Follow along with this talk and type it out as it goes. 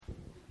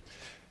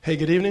Hey,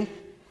 good evening.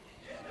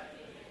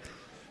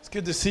 It's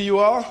good to see you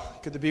all.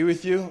 Good to be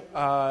with you.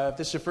 If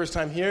this is your first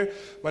time here,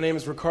 my name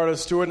is Ricardo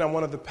Stewart, and I'm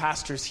one of the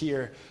pastors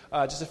here.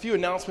 Just a few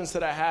announcements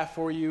that I have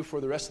for you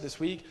for the rest of this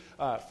week.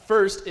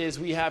 First is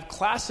we have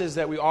classes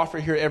that we offer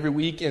here every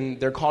week, and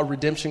they're called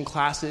redemption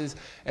classes,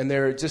 and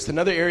they're just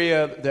another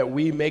area that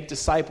we make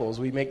disciples.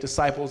 We make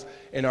disciples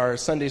in our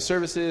Sunday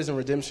services and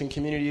redemption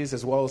communities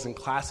as well as in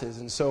classes.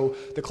 And so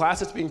the class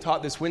that's being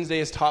taught this Wednesday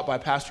is taught by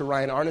Pastor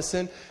Ryan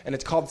Arneson, and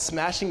it's called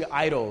Smashing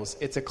Idols.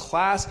 It's a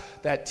class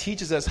that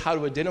teaches us how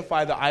to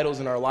identify the idols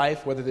in our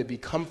life, whether they be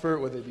comfort,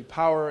 whether they be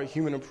power,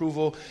 human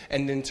approval,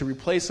 and then to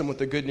replace them with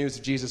the good news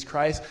of Jesus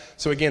Christ.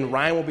 So again,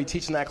 Ryan will be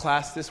teaching that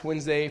class this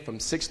Wednesday from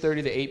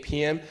 6:30 to 8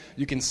 p.m.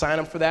 You can sign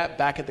up for that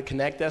back at the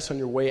Connect Desk on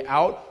your way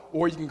out,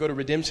 or you can go to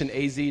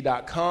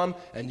redemptionaz.com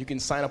and you can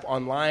sign up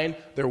online.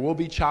 There will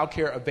be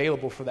childcare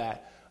available for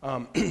that.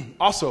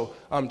 Also,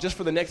 just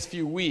for the next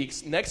few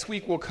weeks, next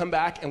week we'll come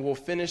back and we'll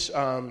finish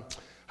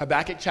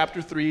Habakkuk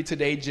chapter 3.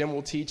 Today, Jim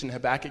will teach in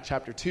Habakkuk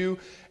chapter 2.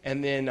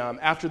 And then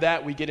after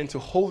that, we get into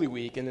Holy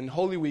Week. And in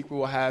Holy Week, we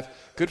will have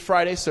Good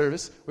Friday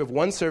service. We have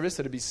one service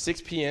that'll be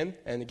 6 p.m.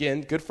 And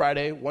again, Good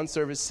Friday, one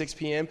service, 6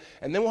 p.m.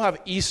 And then we'll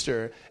have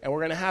Easter. And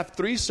we're going to have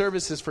 3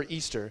 services for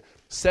Easter,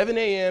 7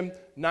 a.m.,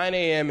 9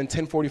 a.m., and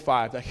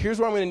 10:45. Now, here's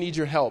where I'm going to need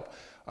your help.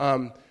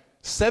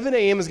 7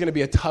 a.m. is going to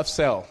be a tough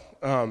sell,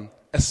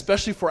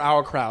 especially for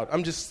our crowd.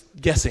 I'm just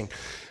guessing.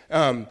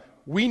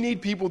 We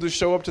need people to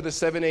show up to the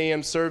 7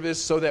 a.m.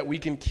 service so that we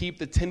can keep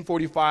the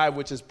 10:45,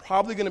 which is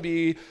probably going to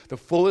be the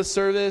fullest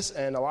service.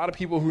 And a lot of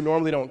people who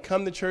normally don't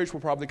come to church will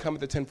probably come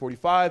at the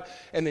 10:45.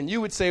 And then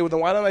you would say, well,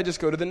 then why don't I just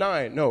go to the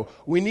 9? No,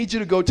 we need you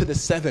to go to the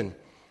 7.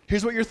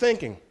 Here's what you're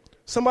thinking.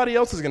 Somebody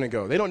else is going to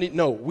go.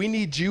 We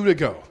need you to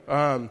go.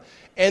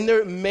 And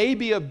there may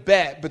be a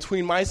bet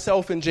between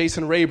myself and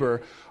Jason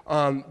Raber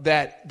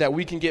that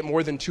we can get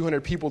more than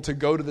 200 people to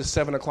go to the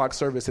 7 o'clock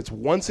service. It's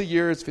once a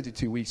year. It's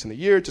 52 weeks in the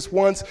year, just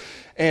once.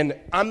 And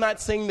I'm not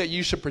saying that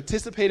you should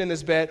participate in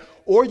this bet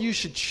or you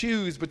should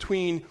choose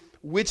between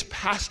which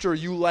pastor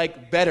you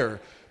like better,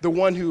 the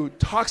one who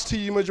talks to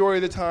you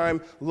majority of the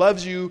time,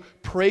 loves you,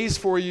 prays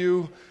for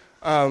you.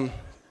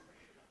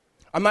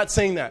 I'm not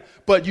saying that,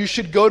 but you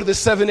should go to the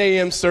 7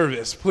 a.m.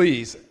 service,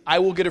 please. I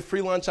will get a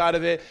free lunch out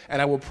of it, and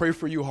I will pray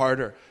for you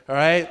harder, all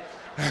right?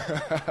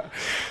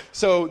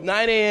 So 7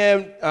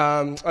 a.m.,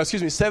 9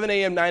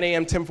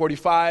 a.m.,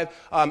 10:45.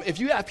 If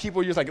you have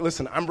people, you're like,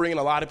 listen, I'm bringing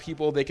a lot of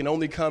people. They can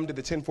only come to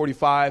the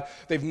 10:45.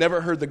 They've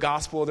never heard the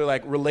gospel. They're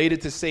like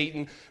related to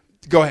Satan.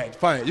 Go ahead,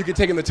 fine. You can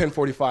take them to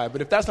 10:45.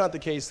 But if that's not the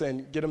case,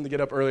 then get them to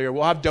get up earlier.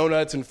 We'll have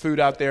donuts and food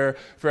out there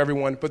for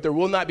everyone. But there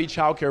will not be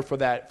childcare for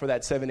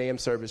that 7 a.m.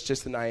 service,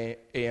 just the 9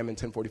 a.m. and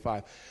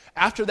 10:45.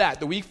 After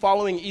that, the week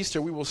following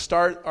Easter, we will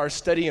start our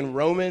study in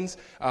Romans.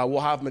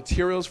 We'll have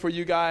materials for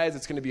you guys.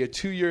 It's going to be a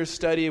 2-year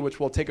study, which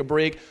we'll take a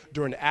break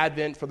during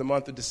Advent for the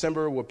month of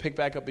December. We'll pick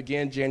back up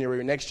again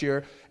January next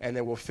year, and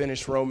then we'll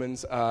finish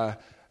Romans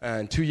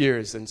in 2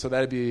 years. And so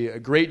that'd be a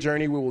great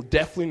journey. We will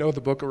definitely know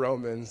the book of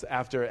Romans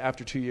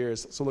after 2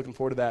 years. So looking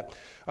forward to that.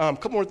 A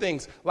couple more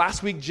things.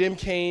 Last week, Jim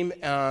came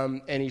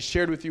and he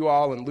shared with you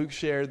all, and Luke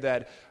shared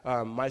that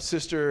my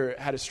sister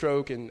had a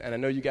stroke, and I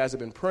know you guys have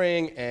been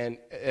praying.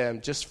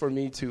 And just for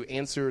me to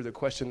answer the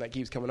question that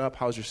keeps coming up,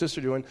 how's your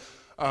sister doing?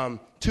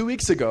 2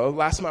 weeks ago,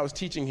 last time I was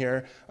teaching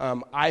here,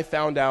 I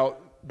found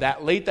out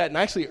that late that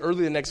night, actually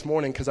early the next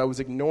morning, because I was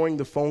ignoring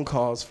the phone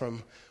calls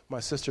from my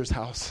sister's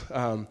house,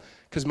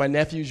 because my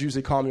nephews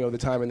usually call me all the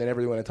time and they never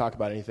really want to talk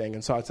about anything.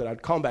 And so I said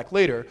I'd call them back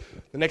later.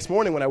 The next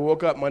morning when I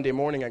woke up, Monday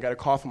morning, I got a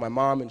call from my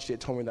mom, and she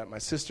had told me that my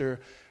sister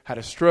had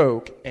a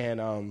stroke.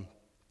 And,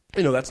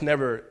 that's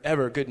never,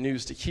 ever good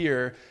news to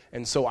hear.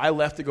 And so I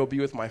left to go be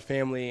with my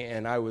family,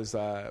 and I was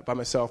by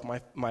myself.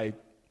 My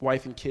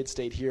wife and kids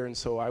stayed here, and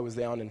so I was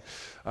down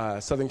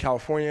in Southern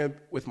California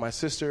with my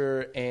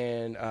sister.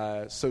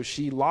 And so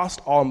she lost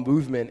all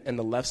movement in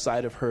the left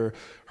side of her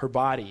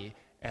body.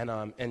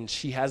 And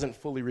she hasn't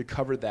fully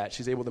recovered that.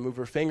 She's able to move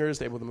her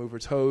fingers, able to move her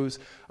toes,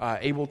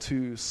 able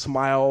to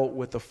smile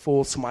with a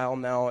full smile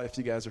now. If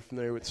you guys are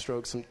familiar with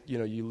strokes,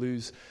 you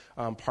lose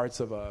parts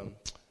of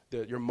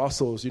your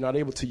muscles. You're not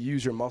able to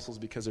use your muscles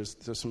because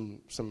there's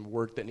some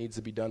work that needs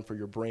to be done for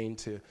your brain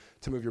to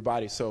move your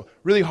body. So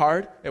really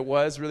hard. It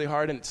was really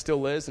hard, and it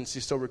still is, and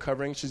she's still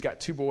recovering. She's got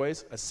 2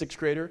 boys, a 6th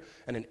grader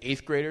and an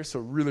 8th grader,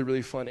 so really,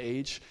 really fun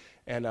age.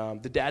 And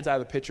the dad's out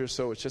of the picture,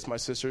 so it's just my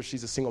sister.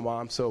 She's a single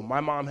mom. So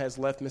my mom has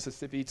left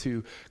Mississippi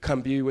to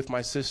come be with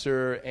my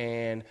sister,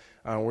 and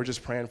we're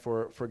just praying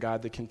for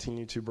God to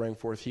continue to bring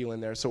forth healing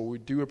there. So we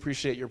do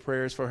appreciate your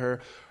prayers for her.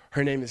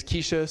 Her name is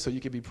Keisha, so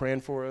you could be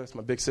praying for her. It's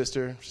my big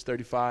sister. She's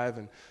 35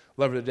 and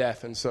love her to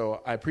death. And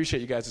so I appreciate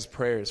you guys'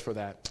 prayers for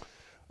that.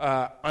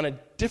 On a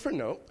different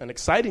note, an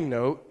exciting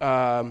note,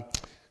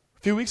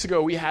 A few weeks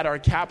ago, we had our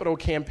capital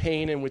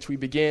campaign in which we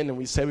began, and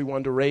we said we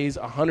wanted to raise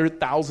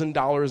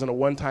 $100,000 in a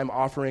one-time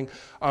offering.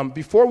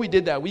 Before we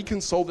did that, we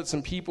consulted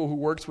some people who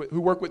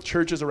work with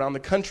churches around the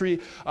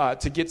country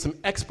to get some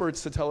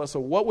experts to tell us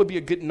what would be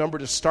a good number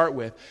to start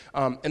with.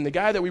 And the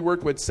guy that we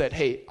worked with said,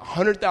 hey,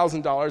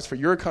 $100,000 for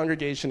your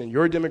congregation and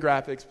your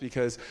demographics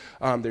because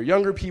they're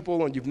younger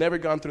people and you've never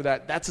gone through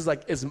that. That's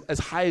as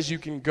high as you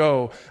can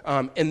go.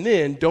 And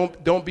then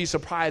don't be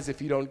surprised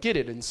if you don't get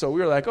it. And so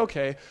we were like,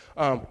 okay.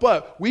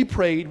 But we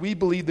prayed, we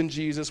believed in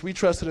Jesus, we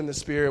trusted in the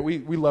Spirit, we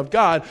loved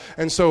God,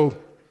 and so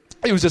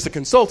it was just a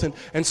consultant,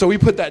 and so we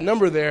put that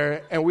number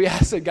there, and we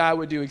asked that God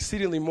would do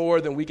exceedingly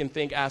more than we can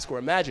think, ask, or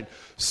imagine.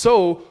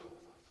 So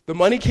the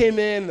money came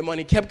in, the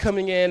money kept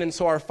coming in, and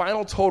so our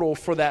final total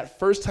for that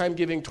first time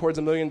giving towards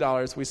 $1 million,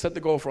 we set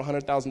the goal for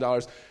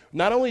 $100,000.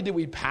 Not only did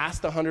we pass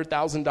the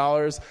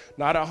 $100,000,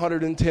 not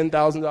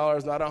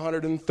 $110,000, not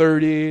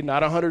 $130,000,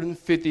 not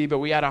 $150,000, but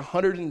we had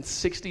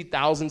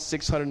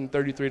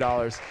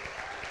 $160,633.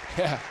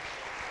 Yeah.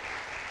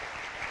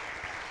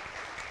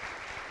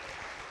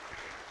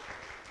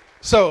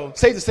 So,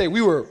 safe to say,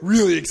 we were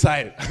really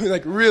excited. I mean,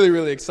 like, really,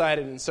 really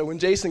excited. And so when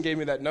Jason gave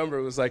me that number,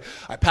 it was like,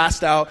 I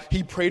passed out,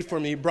 he prayed for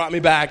me, brought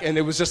me back, and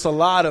it was just a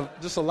lot of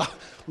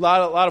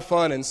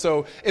fun. And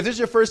so if this is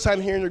your first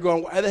time here and you're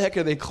going, why the heck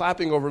are they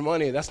clapping over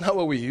money? That's not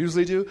what we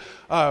usually do.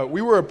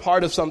 We were a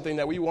part of something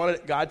that we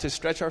wanted God to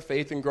stretch our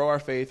faith and grow our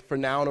faith for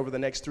now and over the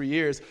next 3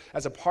 years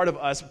as a part of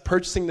us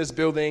purchasing this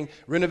building,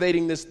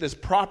 renovating this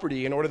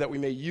property in order that we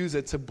may use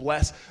it to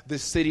bless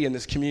this city and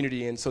this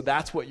community. And so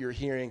that's what you're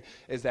hearing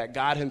is that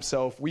God himself,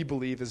 we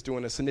believe, is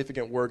doing a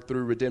significant work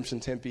through Redemption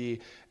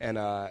Tempe, and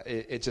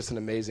it's just an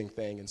amazing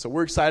thing. And so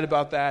we're excited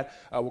about that.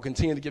 We'll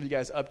continue to give you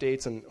guys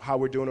updates on how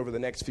we're doing over the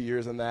next few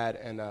years on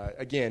that. And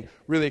again,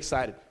 really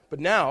excited. But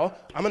now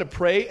I'm going to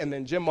pray, and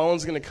then Jim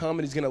Mullins is going to come,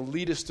 and he's going to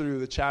lead us through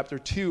the chapter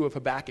 2 of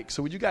Habakkuk.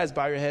 So would you guys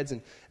bow your heads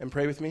and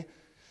pray with me?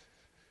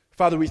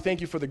 Father, we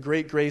thank you for the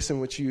great grace in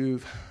which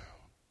you've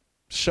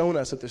shown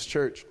us at this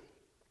church.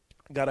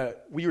 God,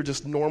 we are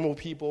just normal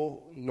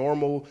people,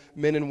 normal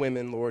men and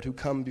women, Lord, who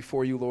come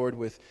before you, Lord,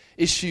 with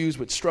issues,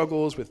 with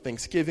struggles, with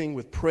thanksgiving,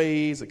 with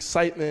praise,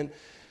 excitement,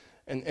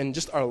 and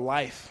just our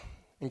life.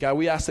 And God,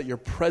 we ask that your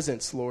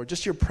presence, Lord,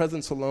 just your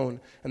presence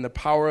alone and the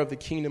power of the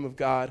kingdom of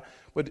God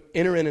would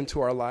enter into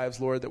our lives,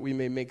 Lord, that we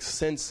may make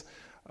sense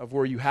of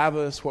where you have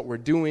us, what we're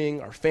doing,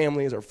 our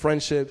families, our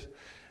friendships.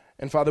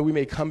 And Father, we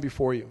may come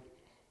before you.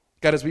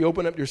 God, as we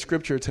open up your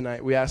scripture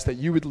tonight, we ask that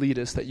you would lead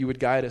us, that you would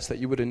guide us, that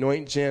you would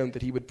anoint Jim,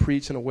 that he would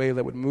preach in a way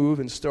that would move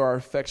and stir our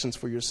affections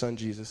for your son,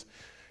 Jesus.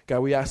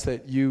 God, we ask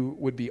that you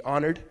would be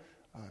honored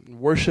and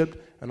worshiped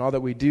in all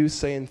that we do,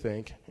 say, and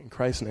think. In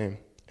Christ's name,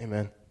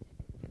 amen.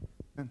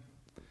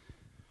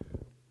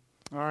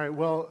 All right,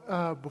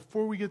 well,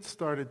 before we get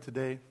started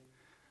today,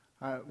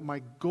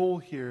 my goal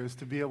here is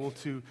to be able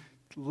to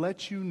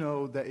let you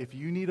know that if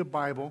you need a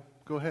Bible,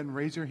 go ahead and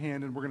raise your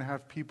hand, and we're going to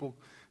have people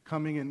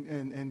coming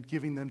and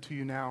giving them to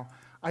you now.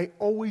 I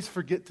always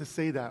forget to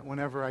say that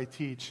whenever I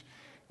teach,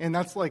 and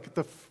that's like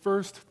the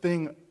first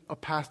thing a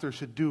pastor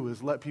should do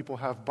is let people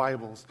have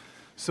Bibles.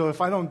 So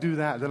if I don't do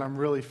that, then I'm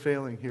really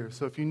failing here.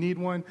 So if you need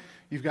one,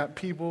 you've got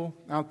people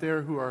out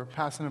there who are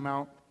passing them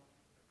out.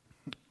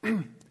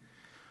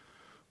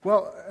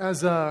 Well,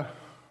 as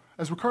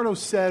Ricardo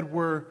said,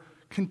 we're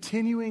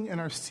continuing in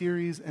our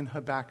series in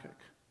Habakkuk.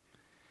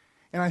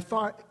 And I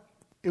thought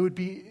it would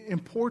be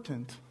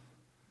important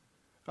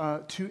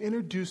to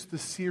introduce the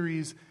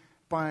series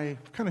by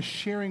kind of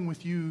sharing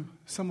with you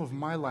some of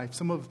my life,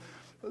 some of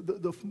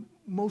the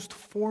most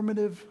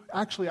formative,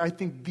 actually I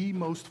think the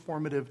most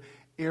formative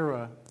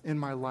era in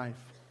my life.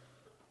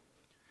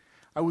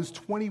 I was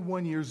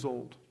 21 years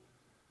old.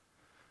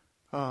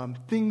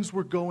 Things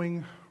were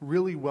going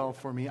really well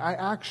for me. I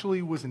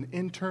actually was an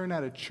intern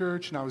at a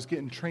church, and I was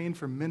getting trained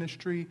for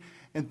ministry,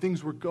 and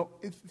things were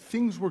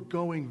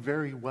going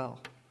very well.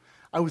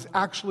 I was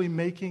actually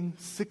making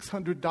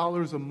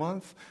 $600 a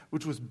month,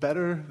 which was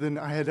better than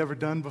I had ever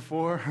done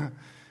before.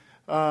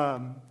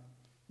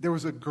 There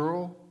was a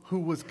girl who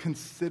was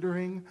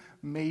considering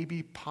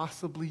maybe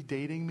possibly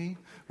dating me,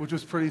 which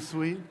was pretty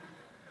sweet.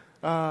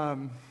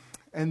 And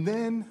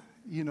then,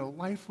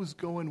 life was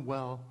going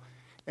well,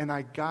 and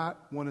I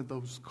got one of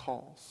those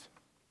calls.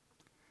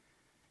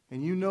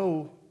 And you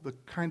know the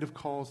kind of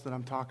calls that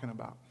I'm talking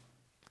about.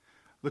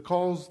 The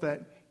calls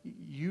that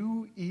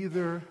you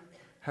either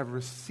have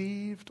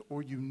received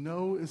or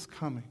is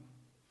coming.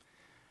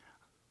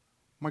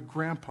 My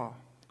grandpa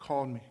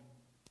called me.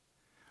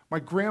 My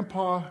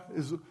grandpa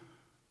is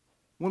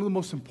one of the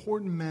most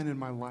important men in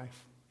my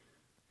life.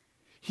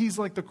 He's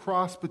like the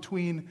cross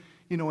between,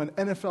 an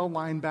NFL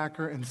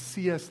linebacker and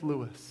C.S.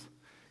 Lewis.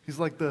 He's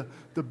like the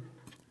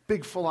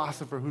big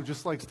philosopher who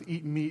just likes to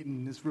eat meat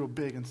and is real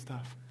big and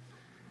stuff.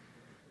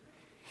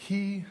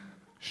 He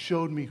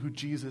showed me who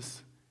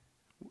Jesus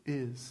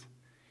is.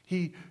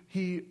 He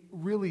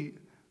really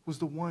was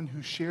the one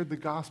who shared the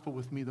gospel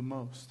with me the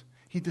most.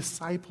 He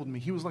discipled me.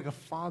 He was like a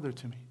father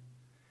to me.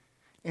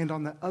 And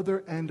on the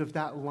other end of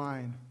that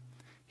line,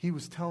 he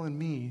was telling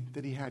me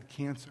that he had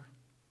cancer.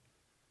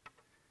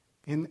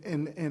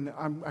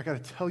 I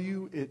got to tell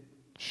you, it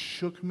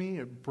shook me,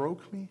 it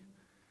broke me.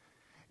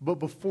 But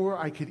before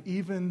I could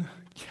even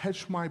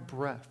catch my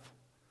breath,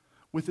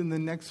 within the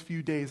next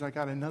few days, I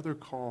got another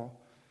call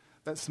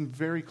that some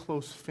very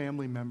close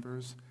family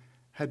members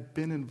had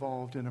been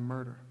involved in a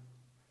murder.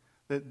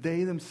 That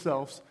they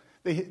themselves,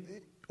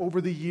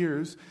 over the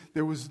years,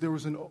 there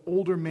was an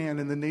older man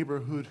in the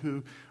neighborhood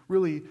who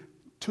really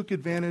took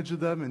advantage of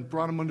them and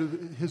brought them under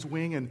his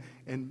wing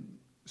and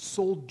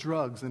sold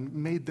drugs and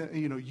made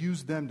them,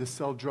 used them to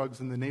sell drugs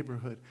in the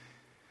neighborhood.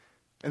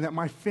 And that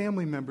my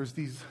family members,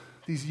 these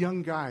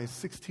young guys,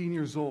 16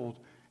 years old,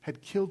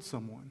 had killed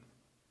someone.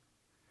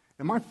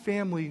 And my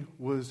family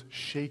was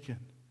shaken.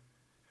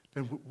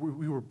 And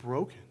we were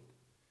broken.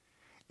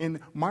 And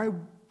my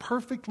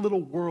perfect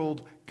little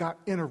world got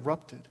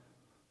interrupted.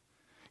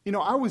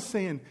 I was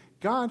saying,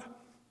 God,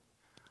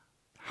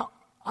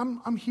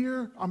 I'm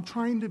here. I'm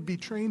trying to be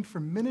trained for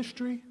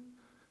ministry.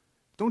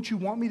 Don't you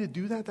want me to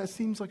do that? That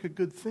seems like a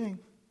good thing.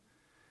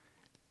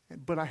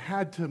 But I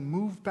had to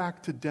move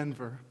back to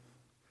Denver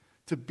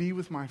to be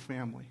with my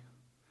family,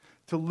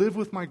 to live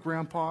with my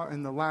grandpa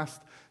in the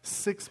last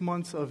 6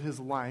 months of his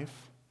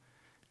life,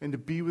 and to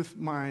be with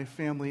my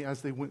family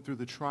as they went through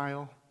the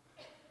trial.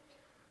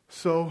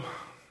 So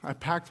I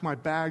packed my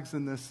bags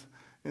in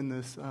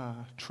this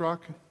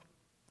truck.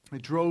 I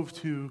drove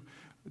to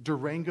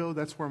Durango.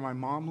 That's where my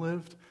mom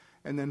lived.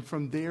 And then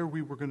from there,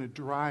 we were going to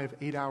drive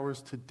 8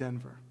 hours to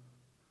Denver.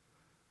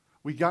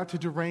 We got to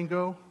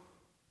Durango,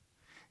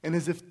 and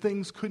as if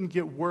things couldn't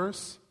get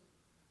worse,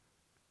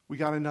 we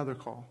got another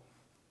call.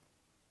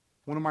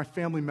 One of my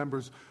family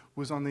members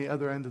was on the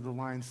other end of the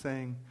line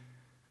saying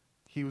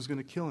he was going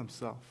to kill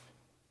himself.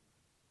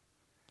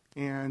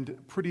 And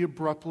pretty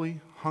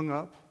abruptly hung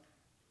up.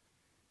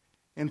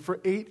 And for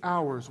 8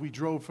 hours, we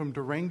drove from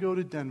Durango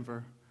to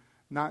Denver,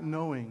 not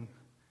knowing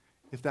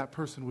if that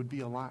person would be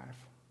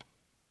alive.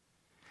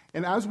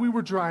 And as we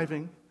were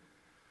driving,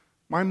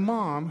 my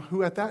mom,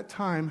 who at that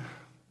time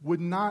was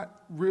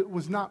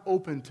not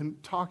open to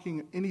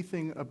talking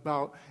anything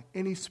about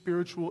any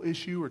spiritual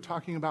issue or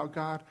talking about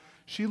God,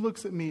 she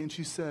looks at me and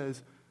she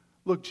says,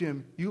 "Look,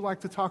 Jim, you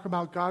like to talk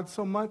about God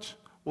so much?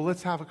 Well,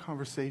 let's have a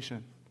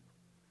conversation.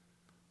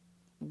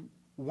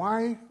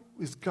 Why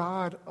is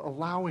God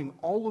allowing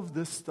all of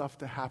this stuff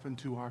to happen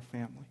to our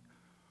family?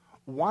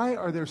 Why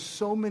are there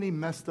so many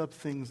messed up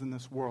things in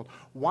this world?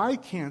 Why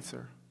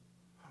cancer?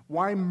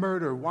 Why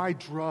murder? Why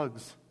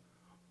drugs?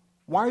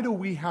 Why do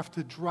we have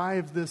to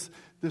drive this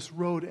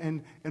road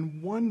and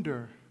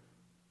wonder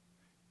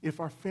if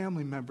our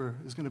family member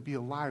is going to be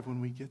alive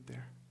when we get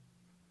there?"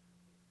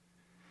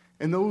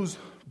 And those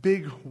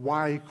big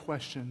why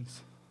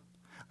questions,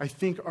 I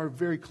think, are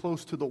very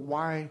close to the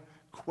why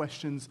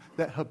questions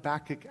that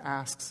Habakkuk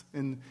asks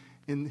in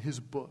his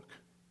book.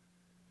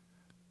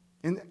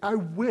 And I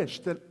wish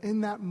that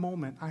in that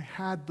moment I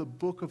had the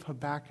book of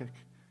Habakkuk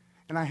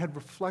and I had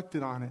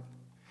reflected on it.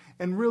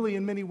 And really,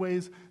 in many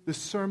ways, the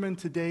sermon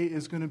today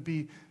is going to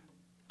be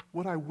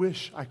what I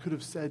wish I could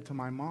have said to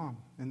my mom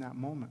in that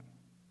moment.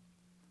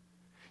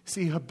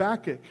 See,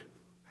 Habakkuk,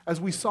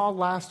 as we saw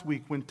last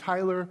week when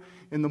Tyler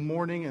in the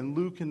morning and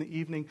Luke in the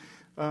evening,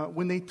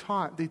 when they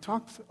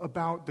talked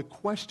about the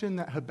question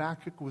that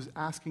Habakkuk was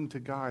asking to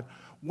God.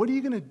 What are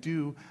you going to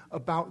do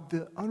about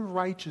the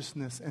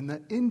unrighteousness and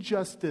the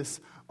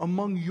injustice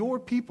among your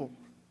people?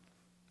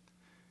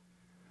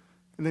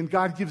 And then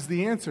God gives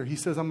the answer. He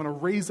says, I'm going to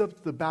raise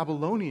up the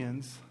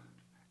Babylonians,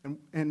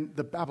 and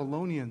the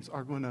Babylonians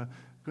are going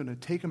to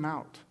take them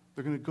out.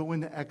 They're going to go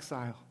into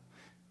exile.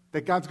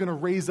 That God's going to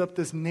raise up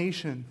this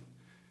nation,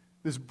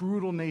 this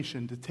brutal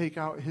nation, to take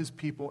out his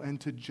people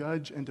and to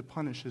judge and to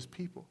punish his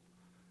people.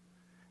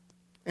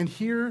 And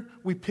here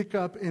we pick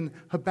up in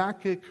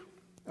Habakkuk,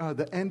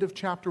 the end of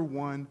chapter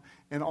 1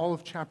 and all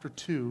of chapter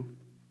 2.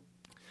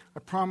 I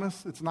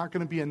promise it's not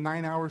going to be a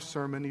 9-hour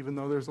sermon, even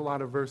though there's a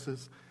lot of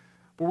verses.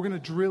 But we're going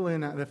to drill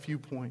in at a few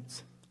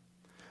points.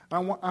 I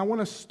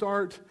want to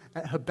start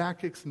at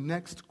Habakkuk's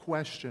next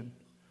question,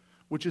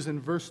 which is in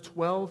verse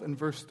 12 and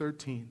verse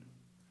 13.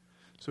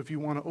 So if you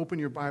want to open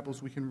your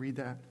Bibles, we can read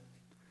that.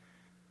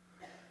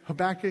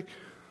 Habakkuk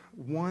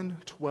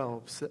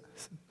 1:12,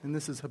 and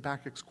this is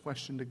Habakkuk's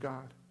question to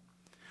God.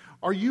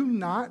 Are you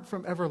not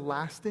from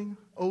everlasting,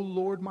 O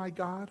Lord my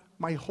God,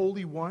 my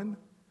Holy One?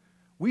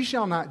 We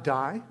shall not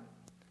die.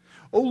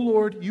 O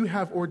Lord, you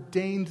have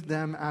ordained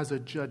them as a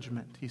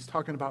judgment. He's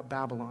talking about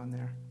Babylon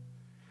there.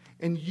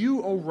 And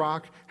you, O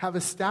rock, have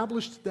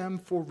established them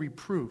for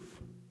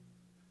reproof.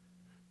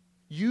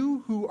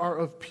 You who are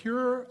of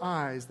purer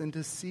eyes than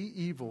to see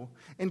evil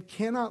and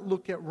cannot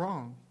look at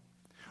wrong.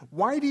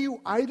 Why do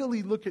you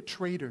idly look at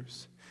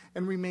traitors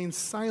and remain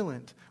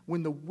silent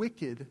when the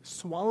wicked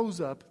swallows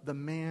up the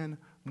man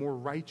more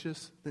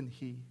righteous than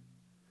he?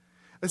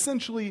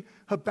 Essentially,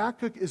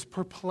 Habakkuk is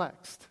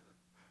perplexed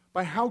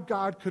by how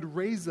God could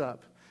raise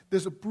up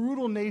this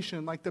brutal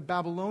nation like the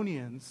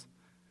Babylonians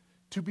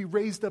to be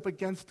raised up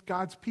against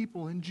God's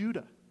people in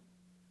Judah.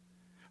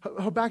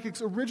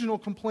 Habakkuk's original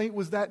complaint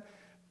was that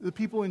The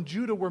people in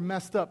Judah were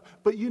messed up.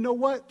 But you know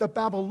what? The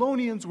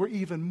Babylonians were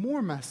even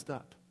more messed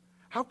up.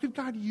 How could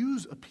God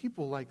use a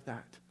people like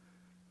that?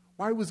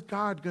 Why was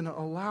God going to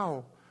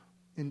allow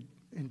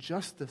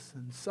injustice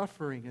and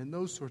suffering and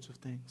those sorts of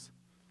things?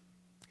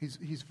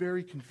 He's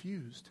very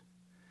confused.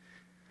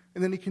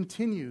 And then he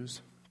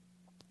continues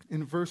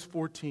in verse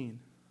 14.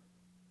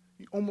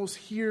 You almost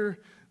hear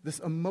this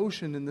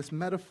emotion in this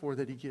metaphor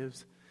that he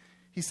gives.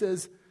 He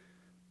says,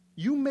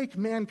 "You make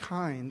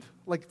mankind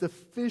like the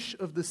fish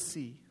of the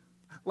sea,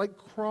 like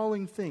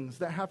crawling things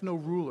that have no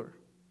ruler.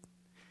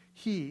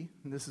 He,"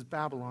 and this is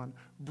Babylon,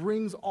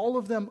 "brings all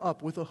of them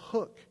up with a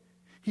hook.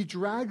 He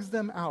drags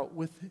them out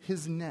with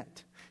his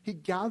net. He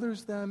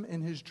gathers them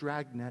in his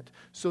dragnet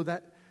so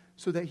that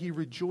he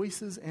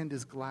rejoices and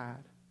is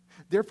glad.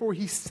 Therefore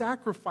he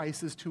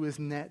sacrifices to his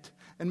net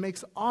and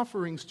makes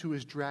offerings to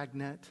his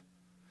dragnet.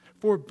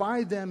 For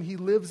by them he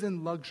lives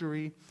in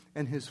luxury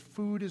and his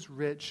food is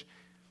rich.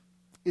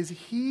 Is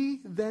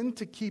he then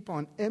to keep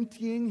on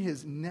emptying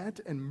his net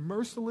and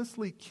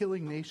mercilessly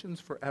killing nations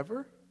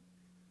forever?"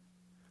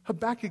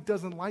 Habakkuk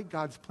doesn't like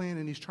God's plan,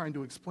 and he's trying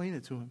to explain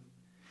it to him.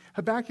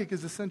 Habakkuk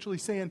is essentially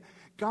saying,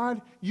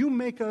 God, you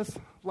make us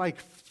like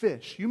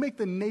fish. You make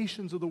the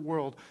nations of the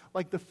world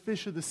like the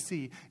fish of the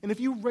sea. And if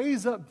you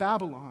raise up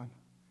Babylon,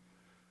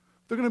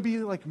 they're going to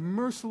be like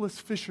merciless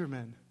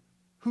fishermen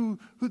who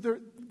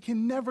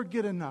can never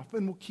get enough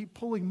and will keep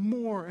pulling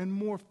more and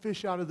more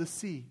fish out of the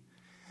sea.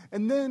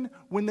 And then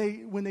when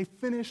they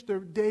finish their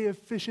day of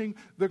fishing,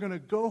 they're going to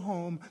go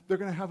home, they're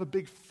going to have a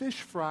big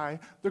fish fry,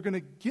 they're going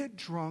to get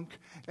drunk,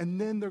 and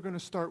then they're going to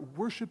start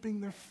worshiping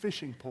their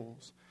fishing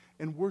poles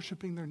and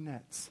worshiping their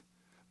nets.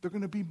 They're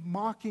going to be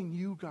mocking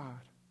you,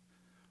 God.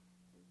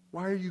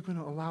 Why are you going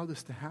to allow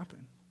this to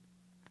happen?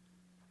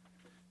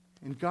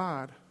 And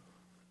God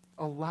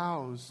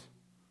allows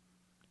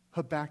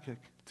Habakkuk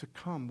to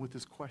come with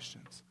his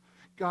questions.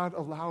 God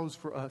allows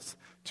for us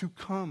to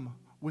come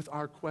with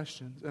our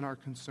questions and our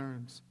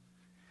concerns.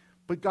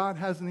 But God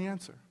has an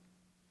answer.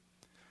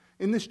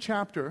 In this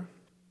chapter,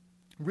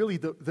 really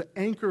the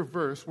anchor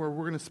verse where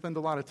we're going to spend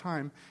a lot of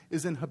time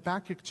is in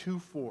Habakkuk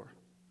 2:4.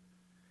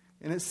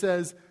 And it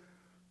says,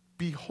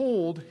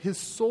 "Behold, his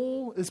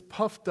soul is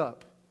puffed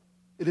up.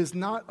 It is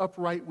not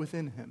upright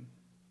within him."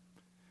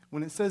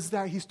 When it says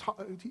that,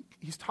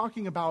 he's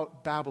talking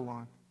about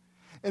Babylon.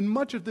 And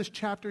much of this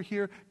chapter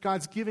here,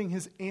 God's giving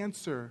his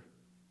answer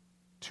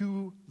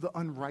to the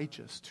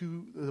unrighteous,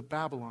 to the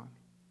Babylon.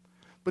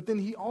 But then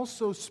he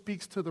also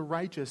speaks to the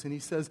righteous, and he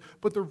says,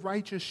 "But the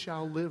righteous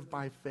shall live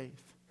by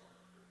faith."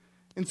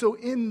 And so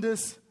in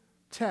this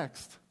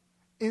text,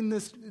 in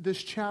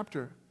this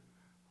chapter,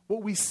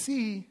 what we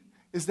see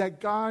is that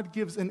God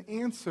gives an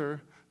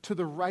answer to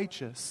the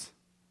righteous,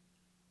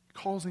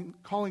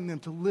 calling them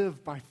to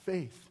live by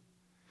faith.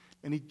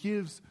 And he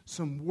gives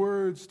some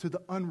words to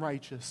the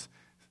unrighteous,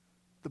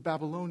 the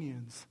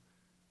Babylonians,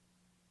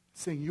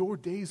 saying, your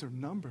days are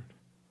numbered.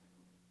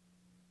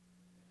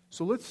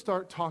 So let's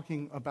start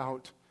talking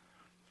about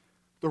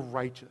the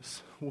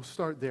righteous. We'll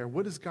start there.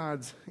 What is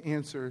God's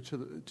answer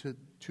to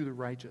the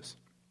righteous?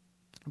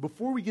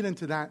 Before we get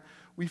into that,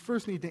 we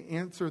first need to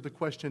answer the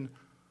question,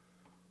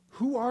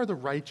 who are the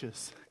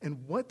righteous,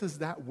 and what does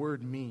that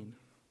word mean?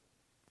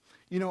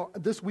 You know,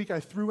 this week I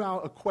threw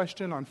out a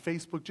question on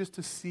Facebook just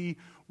to see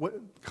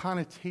what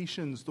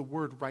connotations the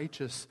word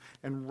righteous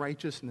and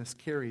righteousness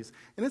carries.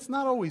 And it's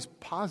not always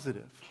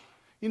positive.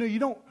 You know, you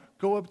don't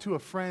go up to a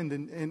friend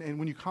and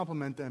when you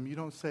compliment them, you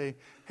don't say,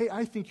 hey,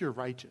 I think you're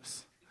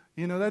righteous.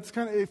 You know,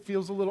 it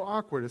feels a little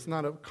awkward. It's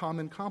not a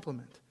common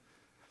compliment.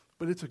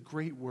 But it's a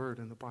great word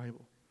in the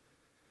Bible.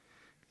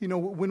 You know,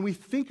 when we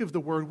think of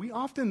the word, we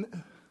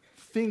often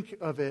think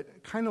of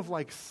it kind of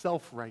like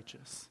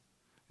self-righteous.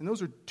 And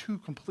those are two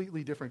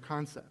completely different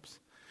concepts.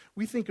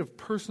 We think of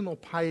personal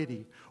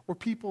piety, or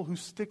people who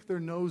stick their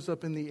nose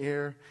up in the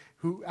air,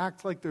 who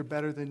act like they're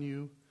better than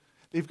you.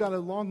 They've got a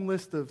long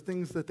list of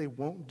things that they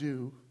won't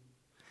do.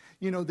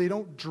 You know, they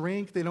don't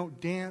drink, they don't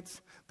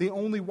dance. They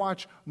only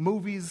watch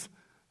movies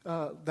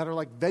that are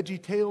like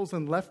VeggieTales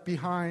and Left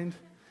Behind.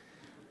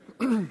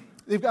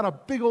 They've got a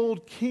big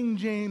old King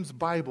James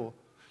Bible,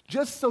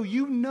 just so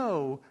you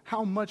know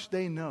how much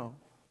they know.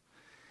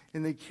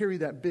 And they carry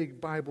that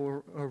big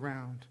Bible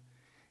around.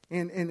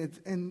 And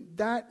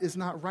that is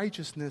not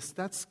righteousness.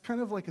 That's kind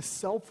of like a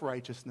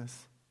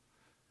self-righteousness,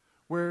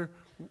 where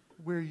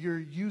you're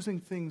using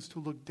things to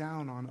look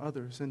down on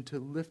others and to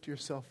lift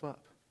yourself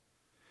up.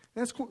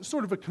 And that's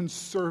sort of a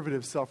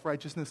conservative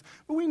self-righteousness.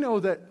 But we know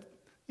that,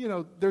 you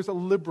know, there's a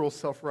liberal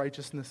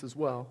self-righteousness as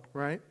well,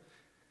 right?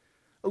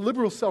 A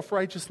liberal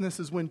self-righteousness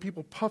is when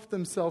people puff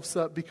themselves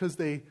up because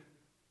they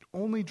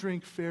only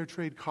drink fair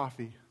trade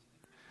coffee.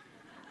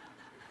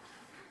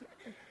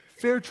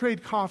 Fair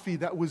trade coffee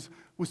that was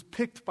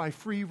picked by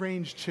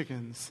free-range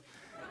chickens,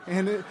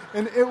 and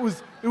it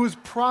was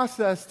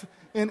processed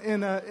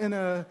in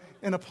a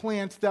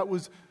plant that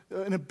was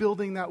in a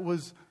building that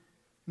was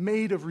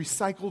made of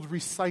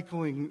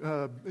recycling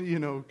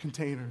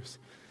containers,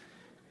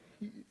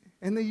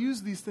 and they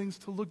use these things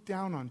to look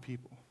down on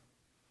people.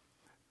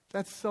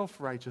 That's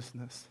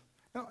self-righteousness.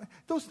 Now,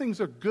 those things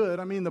are good.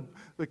 I mean,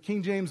 the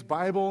King James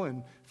Bible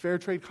and fair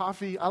trade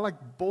coffee, I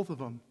like both of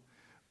them.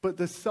 But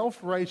the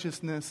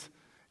self-righteousness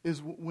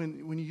is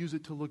when you use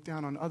it to look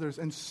down on others.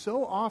 And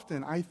so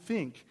often, I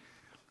think,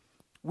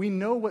 we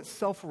know what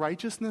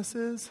self-righteousness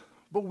is,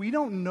 but we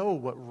don't know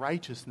what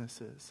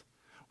righteousness is.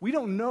 We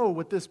don't know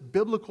what this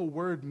biblical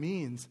word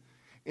means,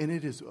 and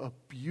it is a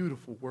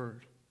beautiful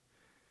word.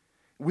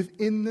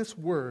 Within this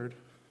word,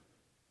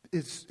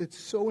 it's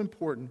so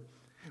important.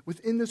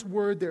 Within this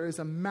word, there is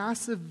a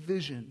massive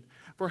vision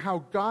for how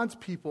God's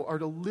people are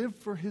to live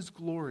for His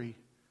glory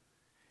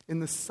in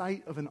the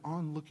sight of an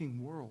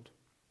onlooking world.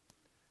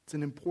 It's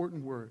an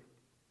important word.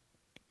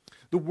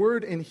 The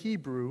word in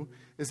Hebrew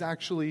is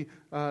actually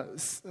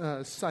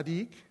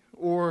sadiq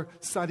or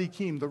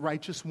sadiqim, the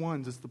righteous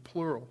ones, is the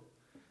plural.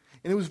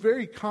 And it was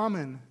very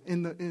common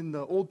in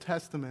the Old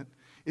Testament.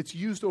 It's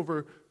used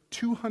over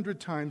 200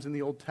 times in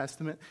the Old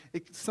Testament.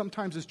 It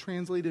sometimes is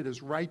translated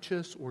as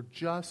righteous or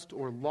just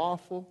or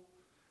lawful.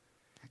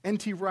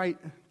 N.T. Wright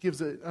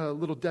gives a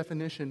little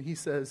definition. He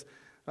says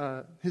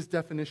his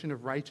definition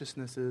of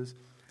righteousness is,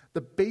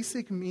 the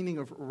basic meaning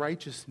of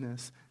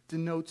righteousness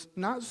denotes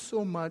not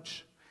so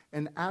much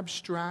an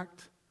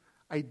abstract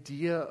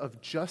idea of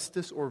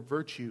justice or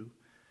virtue,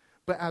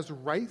 but as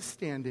right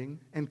standing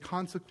and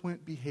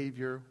consequent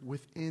behavior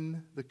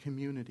within the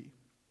community.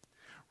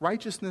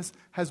 Righteousness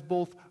has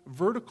both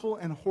vertical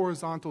and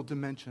horizontal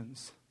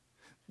dimensions.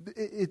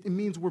 It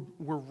means we're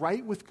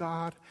right with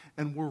God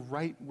and we're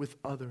right with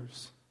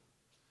others.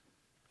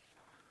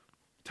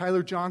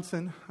 Tyler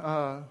Johnson,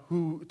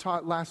 who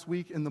taught last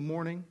week in the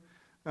morning,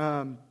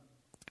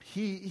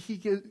 he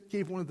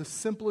gave one of the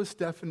simplest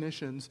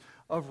definitions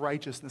of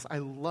righteousness. I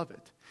love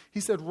it. He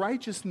said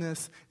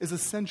righteousness is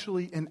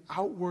essentially an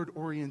outward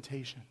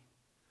orientation,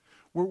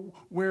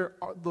 where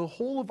the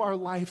whole of our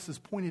lives is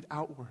pointed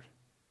outward,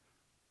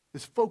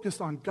 is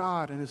focused on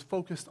God and is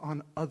focused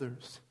on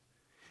others.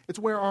 It's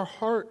where our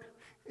heart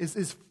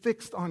is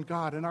fixed on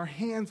God and our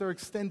hands are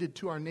extended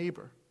to our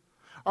neighbor.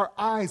 Our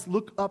eyes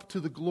look up to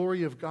the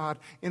glory of God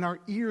and our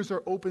ears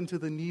are open to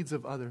the needs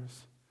of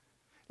others.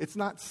 It's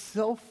not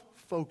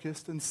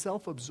self-focused and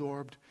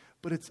self-absorbed,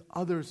 but it's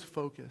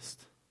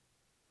others-focused.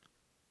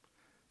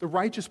 The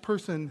righteous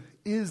person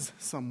is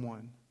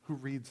someone who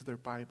reads their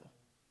Bible.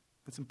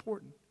 It's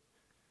important.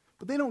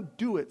 But they don't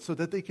do it so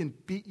that they can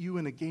beat you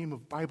in a game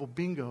of Bible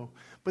bingo,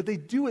 but they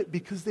do it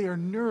because they are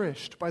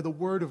nourished by the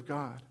Word of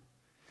God.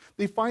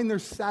 They find their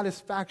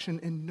satisfaction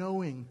in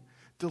knowing,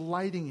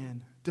 delighting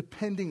in,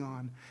 depending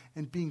on,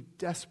 and being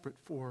desperate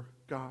for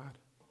God.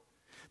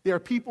 They are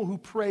people who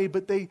pray,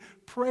 but they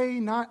pray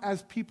not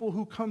as people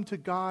who come to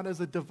God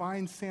as a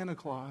divine Santa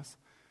Claus,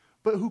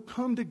 but who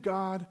come to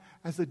God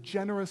as a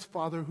generous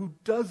Father who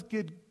does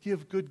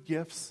give good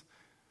gifts,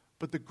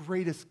 but the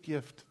greatest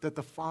gift that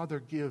the Father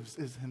gives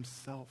is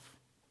Himself.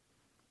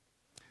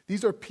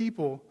 These are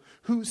people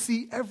who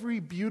see every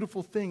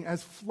beautiful thing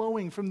as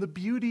flowing from the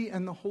beauty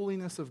and the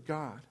holiness of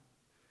God.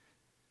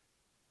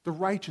 The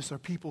righteous are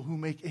people who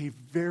make a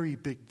very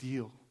big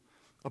deal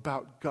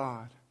about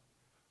God,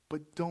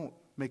 but don't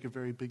make a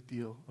very big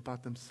deal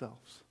about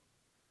themselves.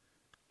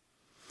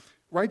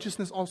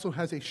 Righteousness also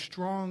has a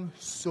strong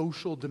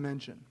social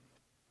dimension.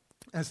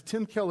 As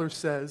Tim Keller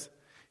says,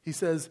 he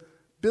says,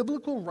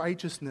 biblical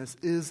righteousness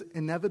is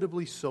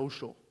inevitably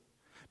social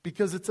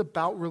because it's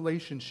about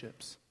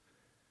relationships.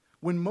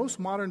 When most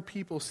modern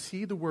people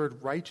see the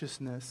word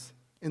righteousness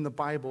in the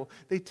Bible,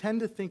 they tend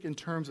to think in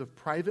terms of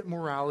private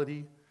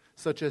morality,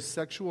 such as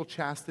sexual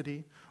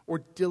chastity, or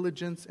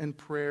diligence in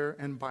prayer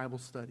and Bible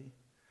study.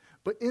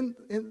 But in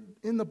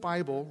the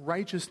Bible,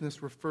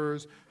 righteousness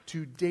refers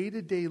to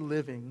day-to-day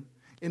living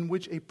in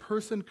which a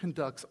person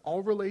conducts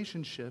all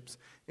relationships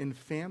in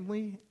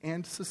family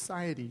and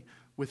society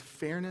with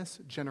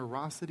fairness,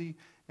 generosity,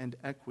 and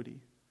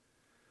equity.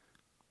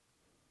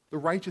 The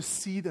righteous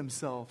see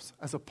themselves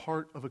as a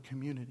part of a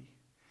community.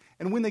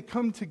 And when they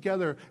come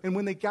together and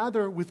when they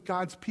gather with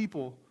God's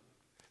people,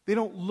 they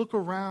don't look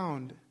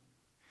around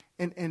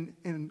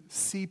and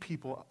see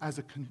people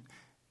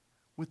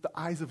with the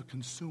eyes of a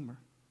consumer.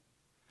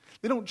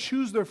 They don't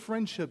choose their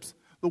friendships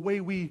the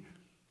way we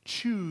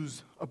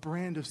choose a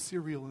brand of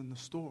cereal in the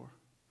store.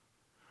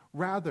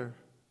 Rather,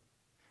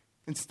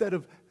 instead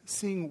of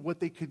seeing what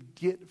they could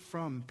get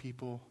from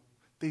people,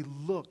 they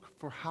look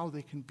for how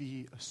they can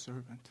be a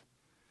servant.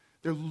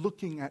 They're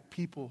looking at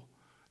people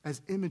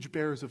as image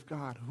bearers of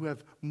God who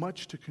have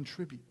much to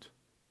contribute.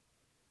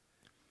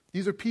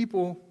 These are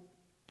people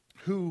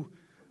who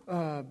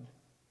are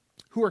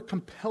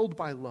compelled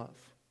by love,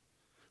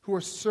 who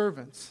are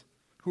servants,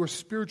 who are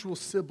spiritual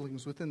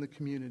siblings within the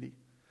community.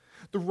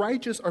 The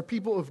righteous are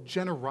people of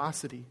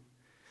generosity.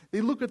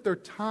 They look at their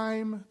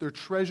time, their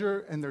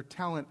treasure, and their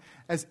talent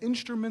as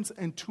instruments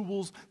and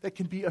tools that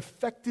can be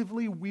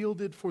effectively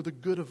wielded for the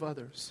good of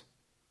others.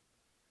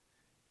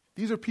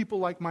 These are people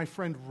like my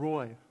friend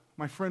Roy.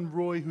 My friend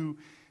Roy, who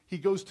he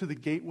goes to the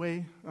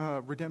Gateway,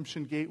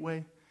 Redemption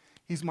Gateway.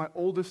 He's my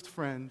oldest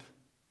friend,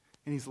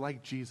 and he's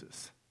like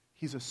Jesus.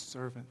 He's a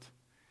servant.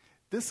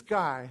 This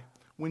guy,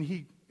 when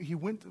he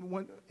went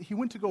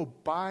to go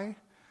buy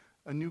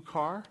a new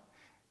car.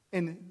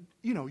 And,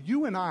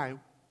 you and I,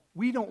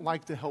 we don't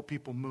like to help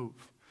people move.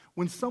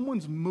 When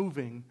someone's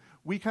moving,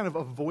 we kind of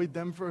avoid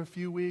them for a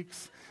few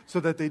weeks so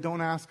that they don't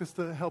ask us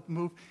to help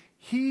move.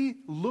 He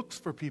looks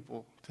for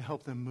people to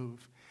help them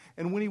move.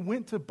 And when he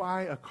went to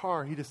buy a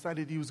car, he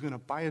decided he was going to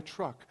buy a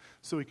truck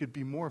so he could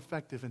be more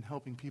effective in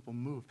helping people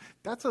move.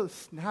 That's a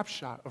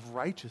snapshot of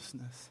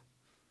righteousness.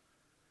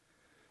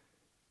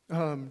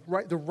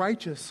 The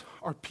righteous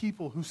are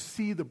people who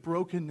see the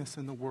brokenness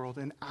in the world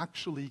and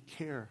actually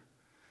care.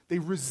 They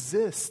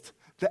resist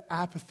the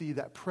apathy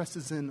that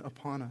presses in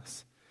upon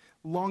us,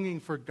 longing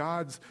for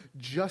God's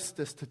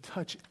justice to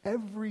touch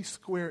every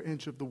square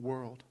inch of the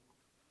world.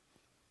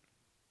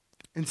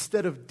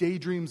 Instead of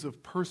daydreams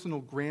of personal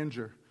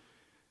grandeur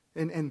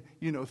and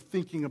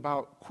thinking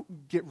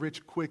about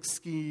get-rich-quick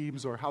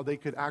schemes or how they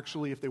could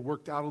actually, if they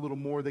worked out a little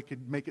more, they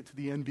could make it to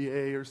the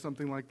NBA or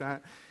something like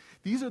that.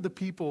 These are the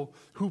people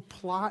who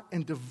plot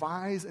and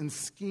devise and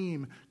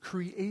scheme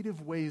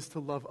creative ways to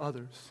love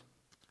others.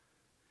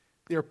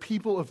 They are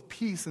people of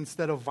peace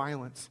instead of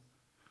violence,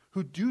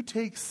 who do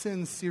take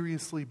sin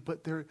seriously,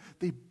 but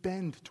they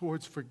bend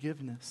towards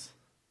forgiveness.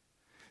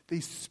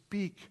 They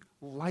speak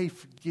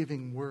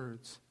life-giving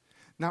words,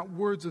 not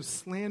words of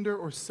slander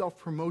or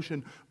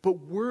self-promotion, but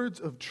words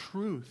of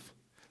truth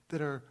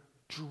that are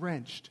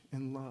drenched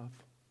in love.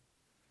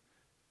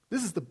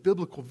 This is the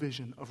biblical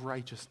vision of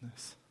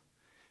righteousness.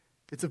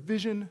 It's a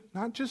vision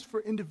not just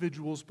for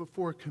individuals, but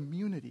for a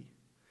community.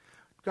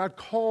 God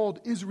called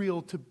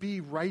Israel to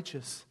be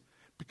righteous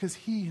because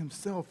he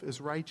himself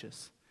is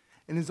righteous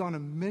and is on a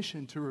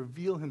mission to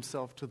reveal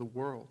himself to the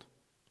world.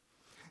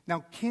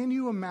 Now, can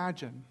you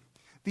imagine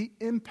the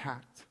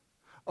impact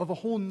of a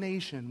whole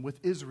nation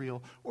with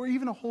Israel, or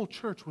even a whole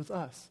church with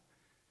us,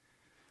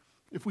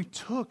 if we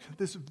took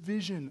this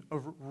vision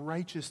of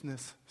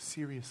righteousness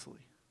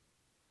seriously?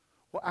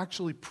 Well,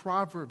 actually,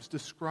 Proverbs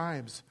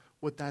describes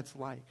what that's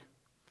like.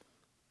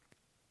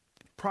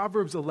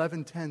 Proverbs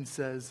 11:10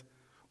 says,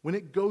 "When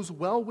it goes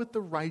well with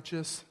the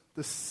righteous,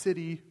 the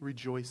city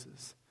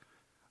rejoices."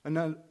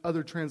 And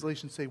other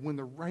translations say, "When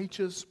the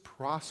righteous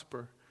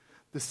prosper,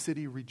 the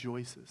city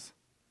rejoices."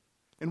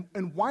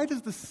 And why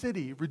does the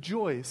city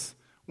rejoice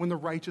when the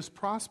righteous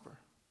prosper?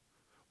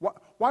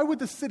 Why would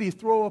the city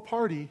throw a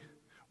party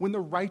when the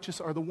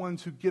righteous are the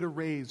ones who get a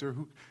raise or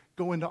who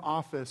go into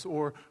office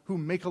or who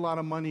make a lot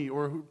of money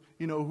or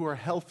who are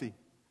healthy?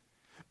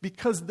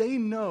 Because they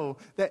know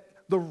that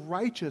the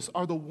righteous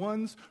are the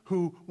ones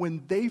who,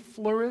 when they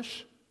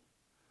flourish,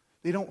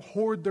 they don't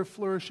hoard their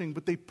flourishing,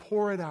 but they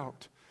pour it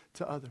out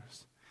to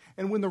others.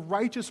 And when the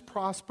righteous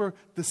prosper,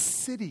 the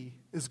city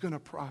is going to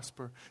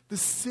prosper. The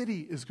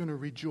city is going to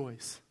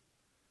rejoice.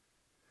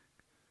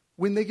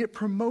 When they get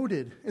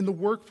promoted in the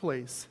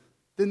workplace,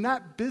 then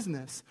that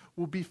business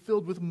will be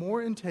filled with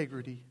more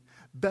integrity,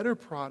 better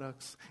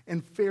products,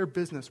 and fair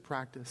business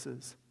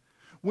practices.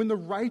 When the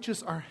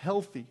righteous are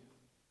healthy,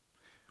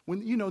 when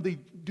they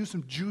do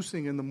some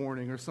juicing in the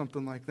morning or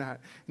something like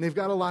that, and they've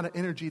got a lot of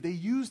energy, they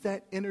use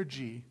that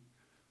energy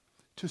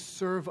to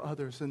serve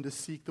others and to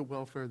seek the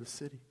welfare of the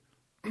city.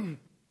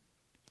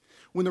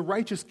 When the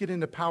righteous get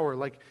into power,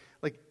 like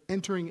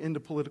entering into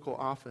political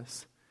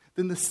office,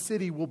 then the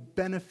city will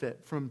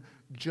benefit from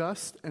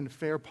just and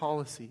fair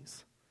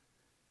policies.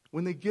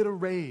 When they get a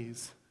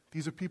raise,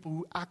 these are people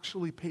who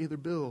actually pay their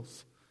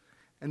bills,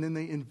 and then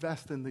they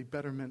invest in the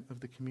betterment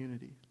of the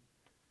community.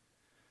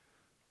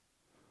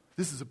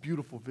 This is a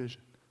beautiful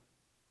vision,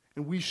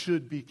 and we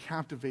should be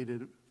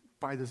captivated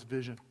by this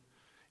vision.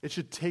 It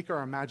should take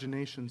our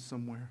imagination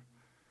somewhere.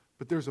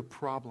 But there's a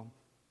problem,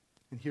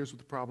 and here's what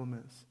the problem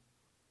is.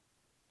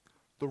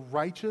 The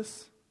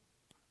righteous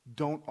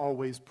don't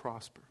always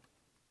prosper.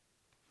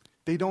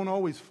 They don't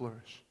always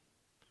flourish.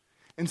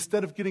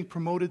 Instead of getting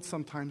promoted,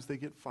 sometimes they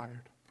get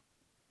fired.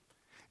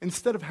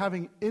 Instead of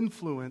having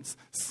influence,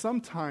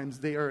 sometimes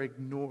they are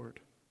ignored.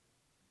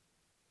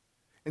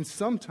 And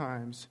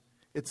sometimes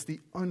it's the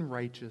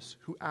unrighteous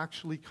who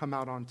actually come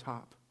out on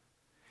top.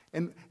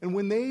 And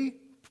when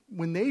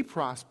they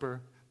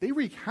prosper, they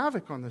wreak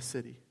havoc on the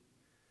city.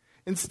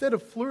 Instead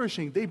of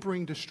flourishing, they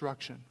bring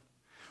destruction.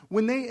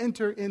 When they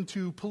enter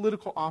into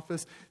political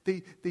office,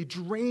 they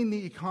drain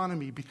the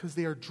economy because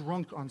they are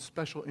drunk on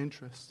special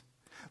interests.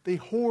 They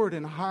hoard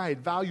and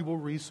hide valuable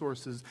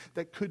resources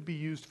that could be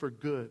used for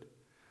good.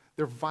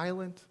 They're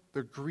violent,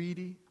 they're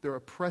greedy, they're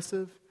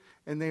oppressive,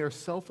 and they are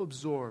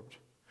self-absorbed.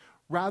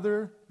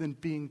 Rather than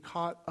being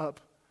caught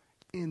up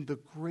in the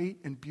great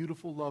and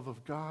beautiful love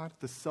of God,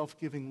 the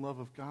self-giving love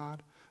of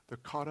God, they're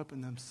caught up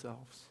in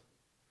themselves.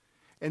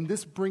 And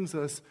this brings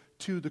us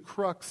to the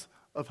crux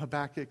of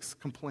Habakkuk's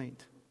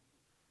complaint.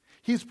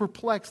 He's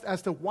perplexed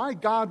as to why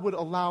God would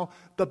allow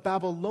the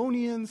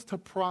Babylonians to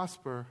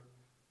prosper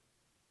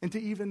and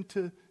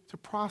to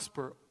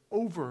prosper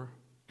over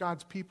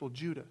God's people,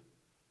 Judah.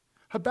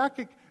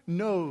 Habakkuk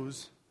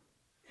knows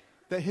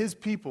that his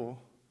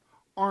people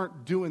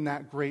aren't doing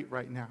that great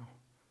right now.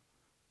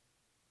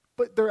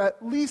 But they're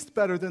at least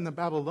better than the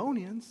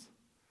Babylonians.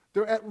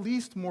 They're at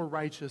least more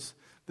righteous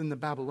than the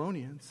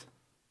Babylonians.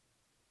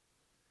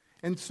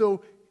 And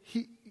so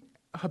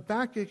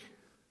Habakkuk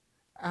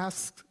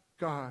asks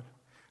God,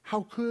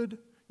 how could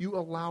you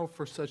allow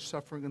for such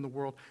suffering in the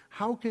world?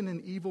 How can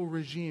an evil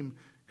regime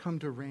come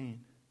to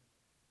reign?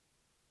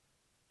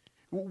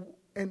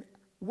 And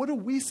what are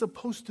we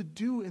supposed to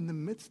do in the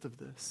midst of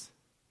this?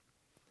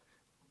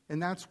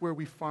 And that's where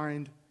we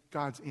find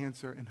God's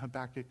answer in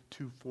Habakkuk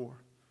 2:4.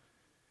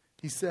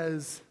 He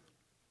says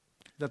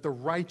that the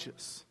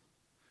righteous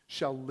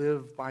shall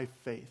live by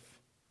faith.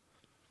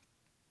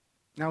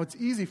 Now, it's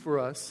easy for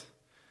us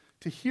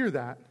to hear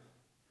that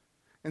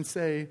and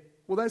say,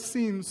 well, that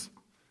seems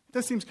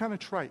kind of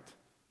trite.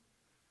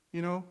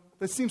 You know,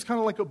 that seems kind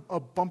of like a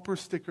bumper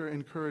sticker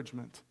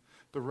encouragement.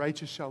 The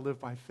righteous shall live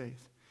by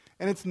faith.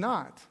 And it's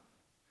not.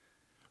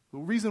 The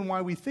reason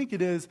why we think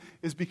it is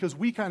because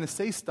we kind of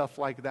say stuff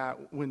like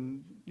that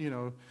when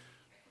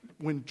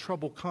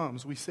trouble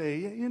comes. We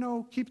say,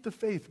 keep the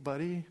faith,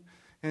 buddy.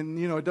 And,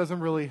 it doesn't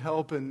really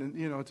help, and,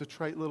 it's a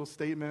trite little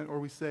statement. Or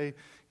we say,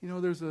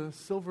 there's a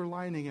silver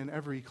lining in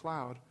every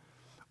cloud.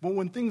 But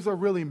when things are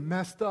really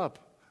messed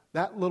up,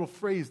 that little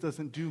phrase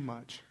doesn't do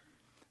much.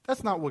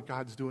 That's not what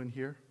God's doing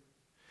here.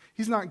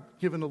 He's not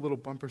giving a little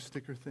bumper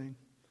sticker thing.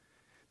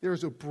 There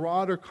is a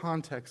broader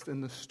context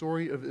in the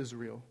story of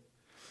Israel.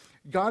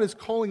 God is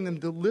calling them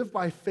to live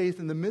by faith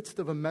in the midst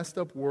of a messed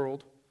up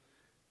world.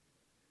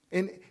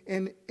 And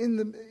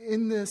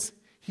in this,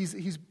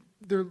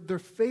 their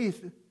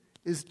faith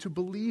is to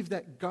believe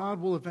that God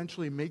will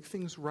eventually make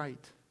things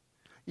right,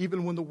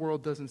 even when the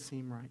world doesn't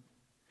seem right.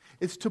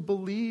 It's to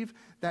believe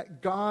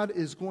that God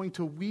is going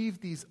to weave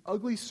these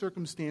ugly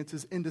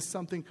circumstances into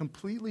something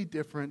completely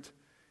different,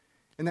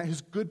 and that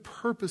his good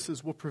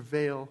purposes will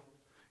prevail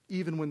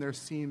even when there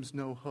seems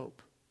no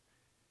hope.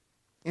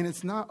 And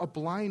it's not a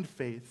blind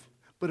faith,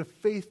 but a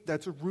faith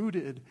that's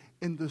rooted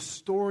in the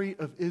story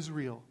of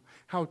Israel.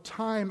 How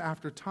time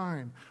after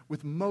time,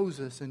 with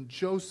Moses and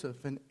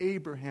Joseph and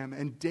Abraham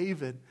and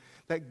David,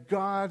 that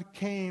God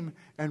came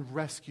and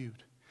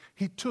rescued.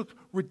 He took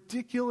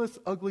ridiculous,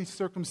 ugly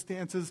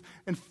circumstances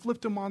and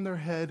flipped them on their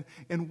head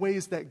in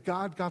ways that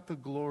God got the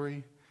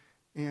glory,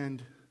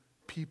 and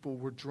people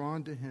were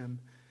drawn to him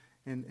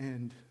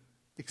and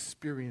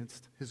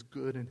experienced his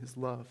good and his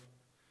love.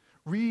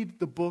 Read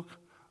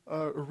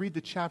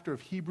the chapter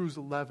of Hebrews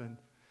 11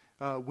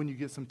 when you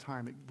get some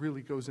time. It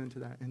really goes into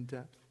that in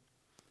depth.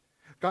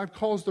 God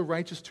calls the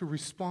righteous to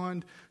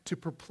respond to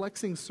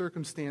perplexing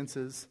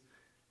circumstances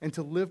and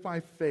to live by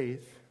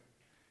faith,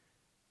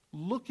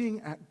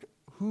 looking at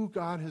who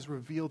God has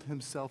revealed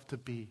himself to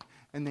be.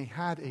 And they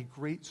had a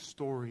great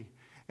story,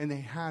 and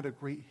they had a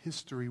great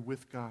history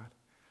with God,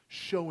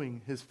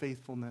 showing his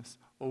faithfulness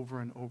over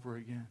and over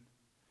again,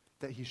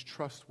 that he's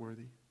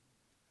trustworthy.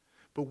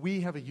 But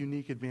we have a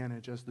unique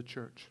advantage as the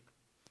church,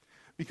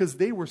 because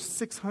they were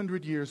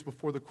 600 years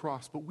before the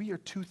cross, but we are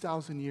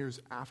 2,000 years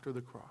after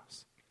the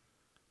cross.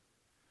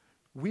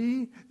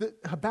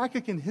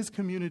 Habakkuk and his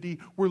community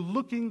were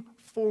looking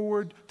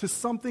forward to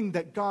something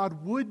that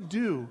God would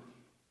do,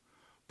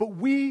 but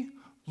we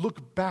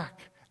look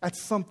back at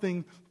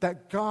something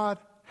that God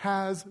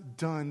has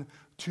done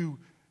to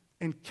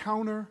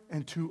encounter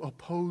and to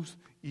oppose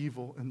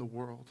evil in the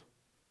world.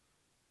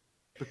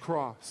 The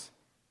cross.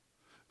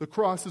 The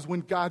cross is when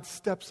God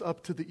steps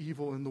up to the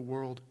evil in the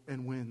world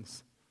and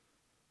wins.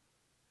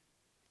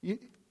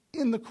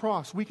 In the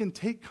cross, we can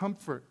take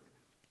comfort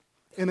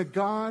in a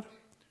God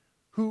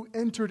who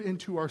entered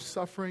into our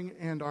suffering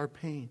and our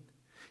pain.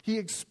 He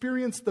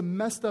experienced the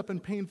messed up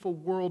and painful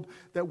world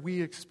that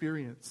we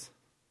experience.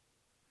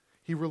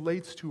 He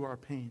relates to our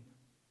pain.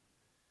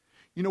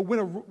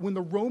 When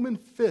the Roman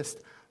fist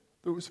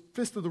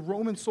of the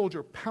Roman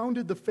soldier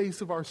pounded the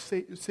face of our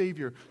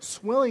Savior,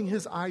 swelling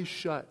his eyes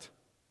shut,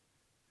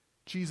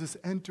 Jesus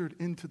entered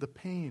into the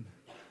pain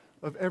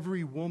of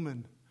every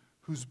woman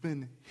who's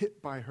been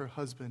hit by her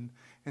husband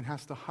and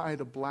has to hide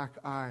a black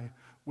eye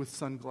with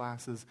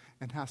sunglasses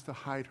and has to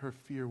hide her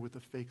fear with a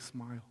fake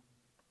smile.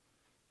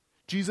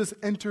 Jesus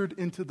entered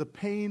into the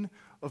pain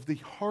of the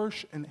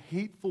harsh and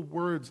hateful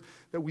words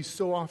that we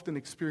so often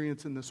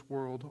experience in this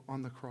world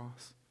on the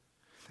cross.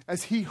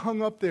 As he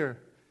hung up there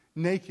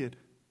naked,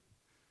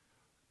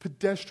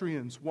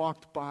 pedestrians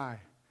walked by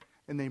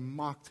and they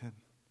mocked him.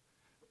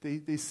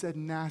 They said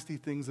nasty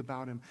things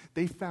about him.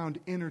 They found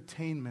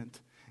entertainment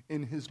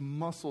in his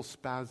muscle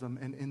spasm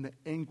and in the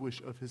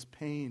anguish of his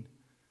pain.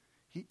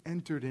 He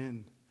entered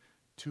in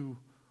to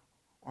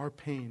our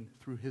pain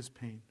through his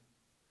pain.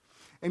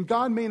 And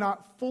God may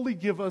not fully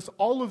give us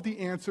all of the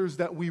answers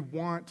that we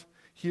want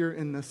here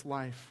in this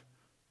life.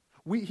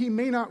 He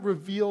may not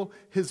reveal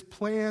his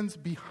plans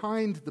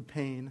behind the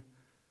pain,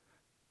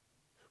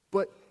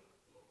 but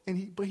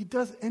he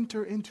does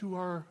enter into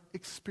our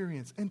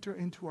experience, enter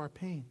into our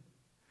pain.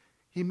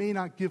 He may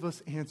not give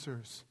us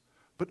answers,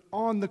 but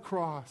on the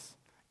cross,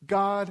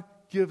 God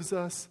gives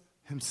us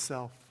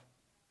himself.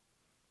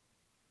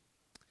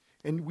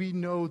 And we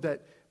know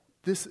that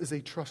this is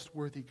a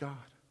trustworthy God.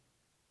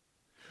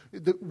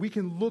 That we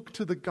can look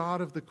to the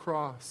God of the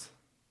cross,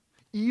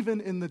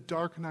 even in the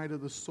dark night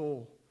of the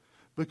soul,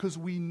 because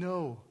we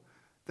know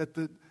that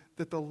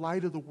the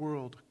light of the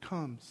world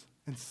comes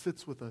and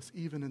sits with us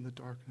even in the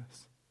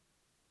darkness.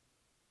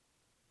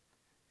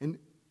 And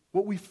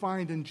what we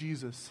find in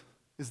Jesus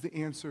is the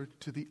answer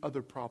to the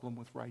other problem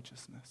with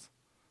righteousness.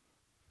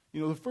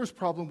 You know, the first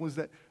problem was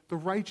that the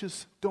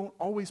righteous don't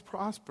always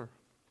prosper.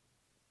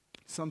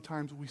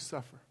 Sometimes we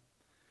suffer.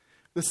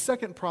 The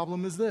second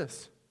problem is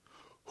this: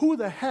 who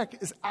the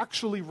heck is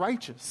actually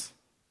righteous?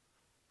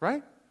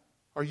 Right?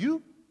 Are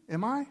you?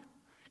 Am I?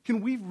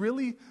 Can we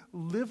really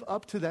live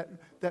up to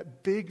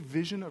that big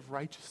vision of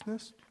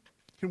righteousness?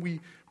 Can we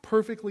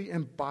perfectly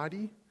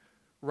embody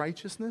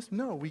righteousness?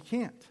 No, we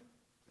can't.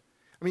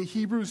 I mean,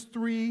 Hebrews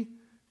 3:10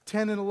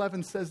 and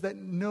 11 says that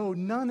no,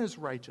 none is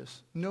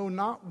righteous. No,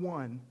 not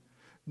one.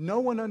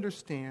 No one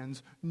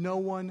understands. No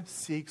one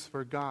seeks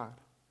for God.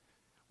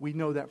 We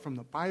know that from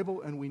the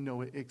Bible, and we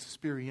know it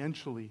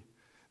experientially,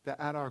 that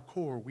at our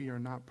core, we are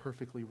not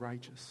perfectly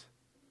righteous.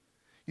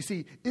 You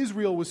see,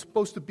 Israel was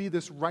supposed to be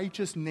this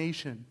righteous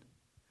nation,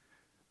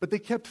 but they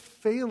kept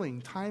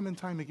failing time and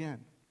time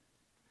again.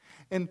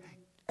 And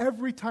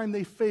every time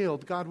they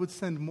failed, God would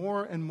send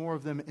more and more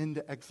of them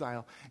into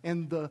exile.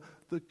 And the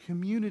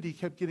community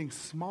kept getting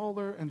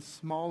smaller and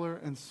smaller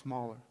and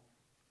smaller.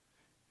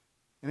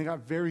 And it got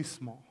very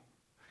small.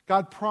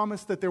 God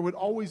promised that there would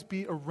always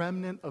be a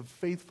remnant of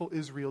faithful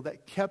Israel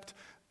that kept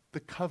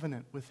the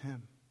covenant with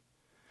him.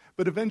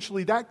 But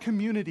eventually that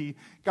community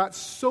got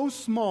so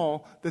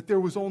small that there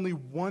was only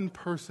one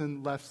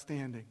person left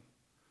standing.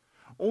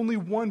 Only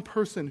one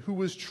person who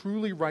was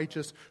truly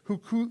righteous,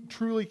 who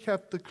truly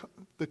kept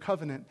the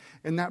covenant,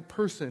 and that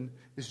person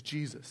is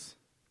Jesus.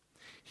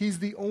 He's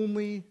the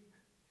only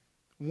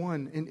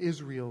one in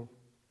Israel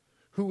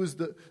who was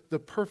the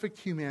perfect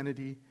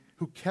humanity,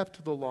 who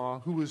kept the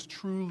law, who was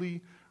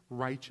truly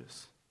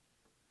righteous.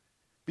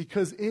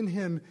 Because in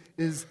him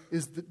is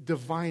the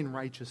divine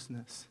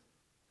righteousness.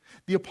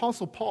 The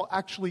Apostle Paul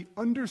actually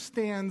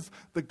understands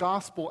the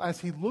gospel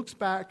as he looks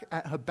back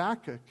at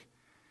Habakkuk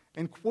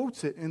and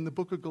quotes it in the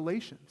book of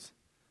Galatians.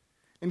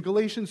 In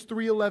Galatians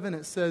 3:11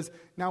 it says,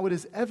 "Now it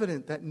is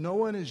evident that no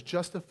one is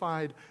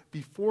justified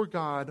before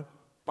God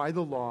by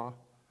the law."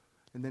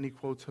 And then he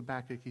quotes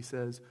Habakkuk. He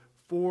says,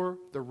 "For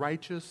the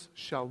righteous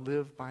shall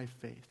live by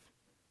faith."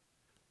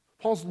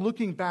 Paul's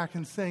looking back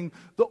and saying,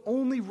 the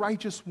only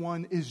righteous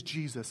one is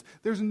Jesus.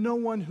 There's no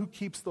one who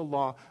keeps the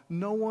law,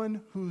 no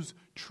one who's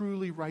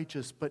truly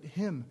righteous but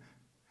him.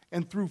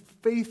 And through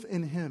faith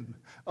in him,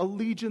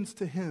 allegiance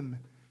to him,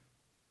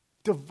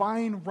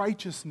 divine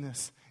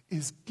righteousness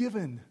is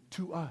given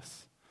to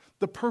us.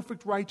 The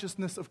perfect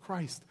righteousness of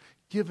Christ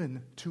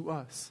given to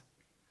us.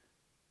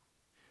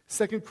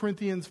 2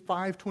 Corinthians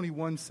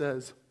 5:21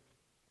 says,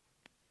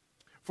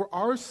 "For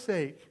our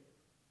sake,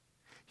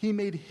 he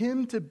made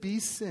him to be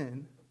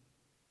sin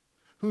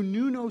who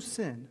knew no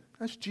sin,"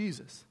 that's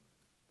Jesus,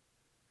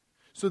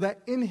 "so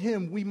that in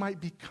him we might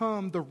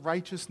become the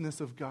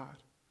righteousness of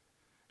God."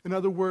 In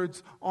other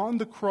words, on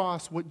the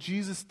cross, what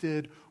Jesus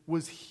did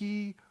was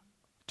he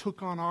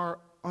took on our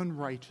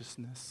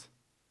unrighteousness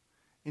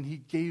and he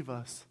gave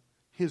us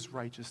his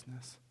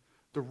righteousness,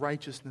 the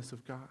righteousness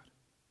of God.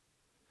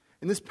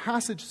 And this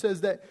passage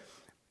says that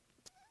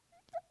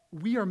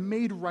we are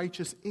made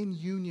righteous in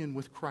union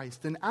with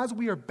Christ. And as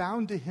we are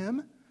bound to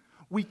him,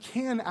 we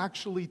can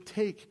actually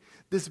take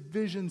this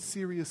vision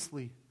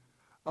seriously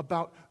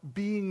about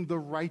being the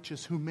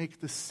righteous who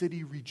make the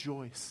city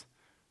rejoice,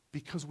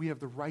 because we have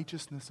the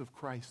righteousness of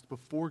Christ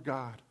before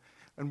God,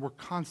 and we're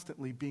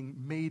constantly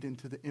being made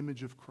into the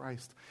image of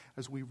Christ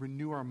as we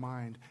renew our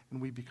mind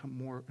and we become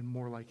more and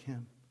more like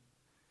him.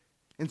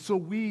 And so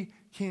we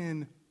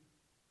can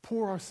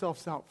pour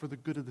ourselves out for the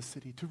good of the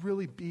city, to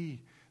really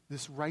be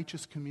this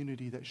righteous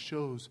community that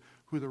shows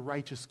who the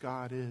righteous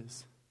God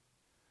is.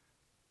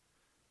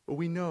 But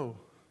we know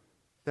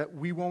that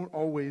we won't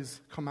always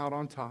come out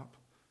on top.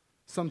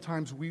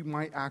 Sometimes we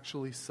might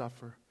actually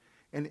suffer.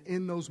 And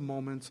in those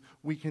moments,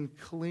 we can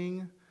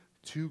cling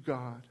to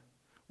God.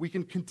 We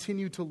can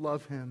continue to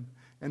love him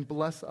and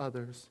bless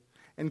others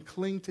and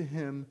cling to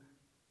him,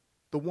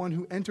 the one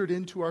who entered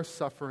into our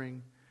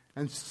suffering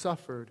and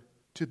suffered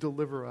to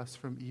deliver us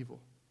from evil.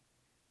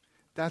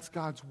 That's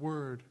God's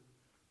word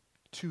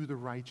to the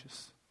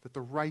righteous, that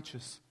the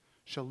righteous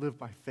shall live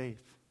by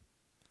faith.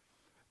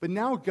 But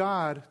now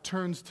God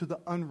turns to the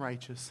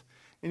unrighteous,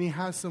 and he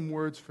has some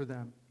words for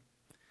them.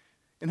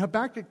 In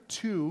Habakkuk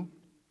 2,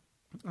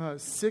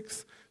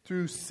 6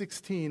 through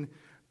 16,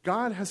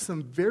 God has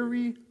some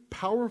very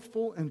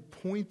powerful and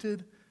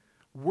pointed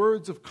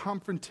words of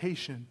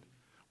confrontation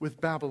with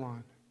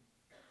Babylon.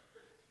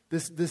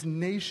 This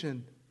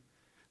nation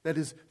that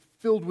is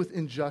filled with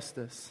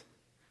injustice.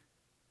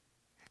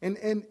 And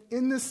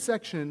in this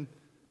section,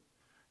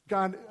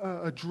 God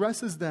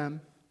addresses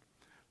them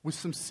with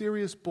some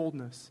serious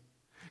boldness.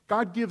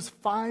 God gives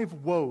 5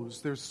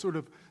 woes. There's sort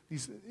of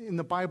these, in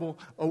the Bible,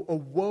 a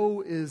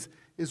woe is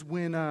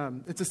when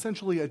it's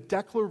essentially a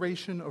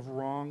declaration of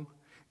wrong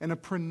and a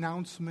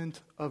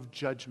pronouncement of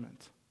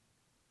judgment.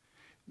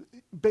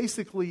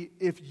 basically,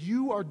 if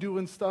you are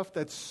doing stuff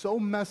that's so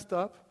messed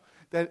up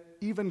that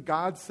even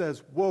God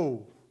says,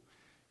 whoa,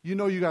 you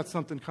know you got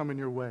something coming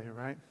your way,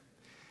 right?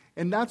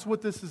 And that's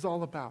what this is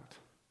all about.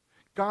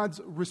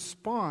 God's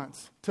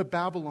response to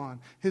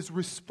Babylon, his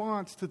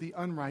response to the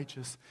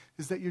unrighteous,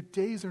 is that your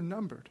days are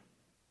numbered.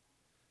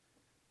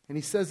 And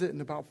he says it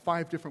in about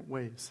 5 different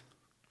ways.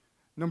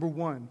 Number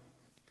 1,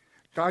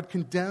 God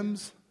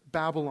condemns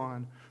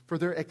Babylon for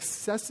their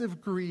excessive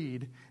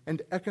greed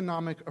and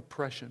economic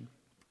oppression.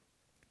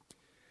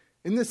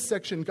 In this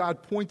section,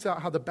 God points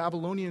out how the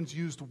Babylonians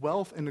used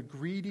wealth in a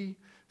greedy,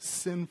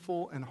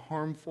 sinful, and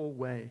harmful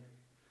way.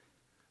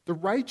 The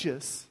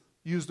righteous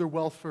used their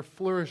wealth for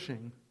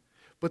flourishing,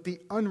 but the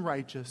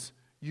unrighteous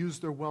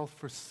used their wealth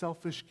for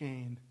selfish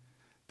gain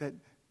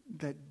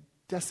that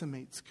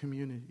decimates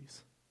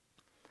communities.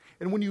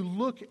 And when you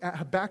look at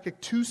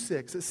Habakkuk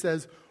 2:6, it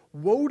says,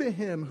 "Woe to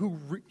him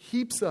who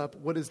heaps up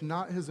what is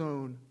not his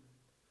own.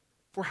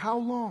 For how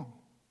long?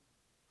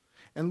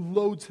 And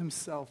loads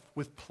himself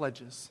with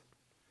pledges.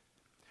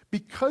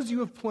 Because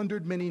you have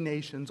plundered many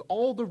nations,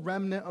 all the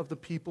remnant of the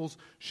peoples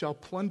shall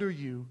plunder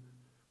you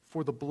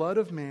for the blood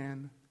of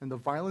man and the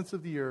violence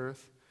of the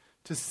earth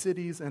to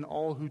cities and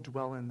all who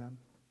dwell in them."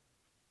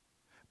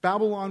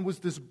 Babylon was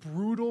this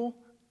brutal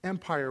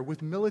empire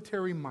with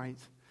military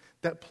might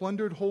that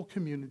plundered whole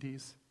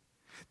communities.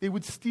 They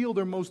would steal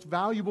their most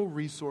valuable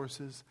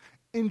resources,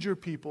 injure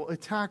people,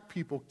 attack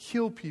people,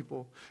 kill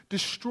people,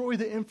 destroy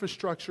the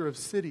infrastructure of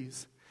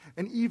cities,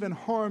 and even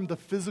harm the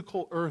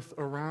physical earth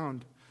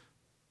around.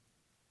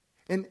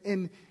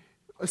 And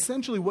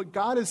essentially what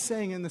God is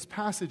saying in this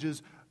passage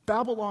is,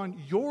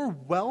 Babylon, your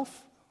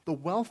wealth, the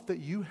wealth that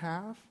you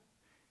have,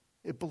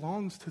 it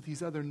belongs to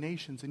these other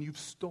nations, and you've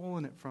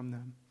stolen it from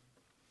them.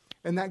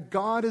 And that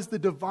God is the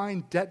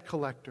divine debt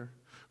collector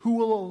who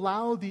will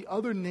allow the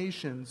other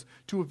nations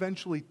to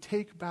eventually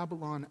take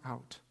Babylon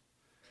out.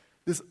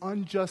 This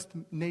unjust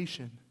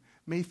nation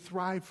may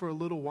thrive for a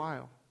little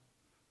while,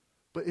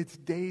 but its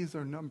days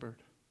are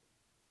numbered.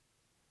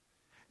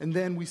 And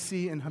then we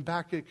see in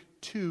Habakkuk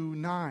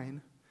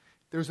 2:9,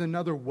 there's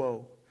another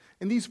woe.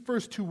 And these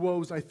first 2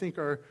 woes, I think,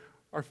 are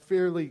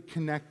fairly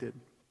connected.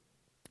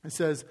 It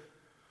says,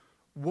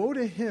 "Woe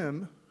to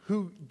him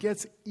who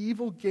gets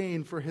evil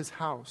gain for his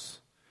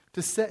house,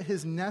 to set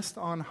his nest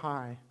on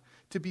high,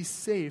 to be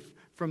safe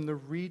from the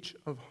reach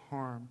of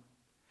harm."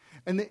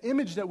 And the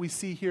image that we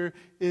see here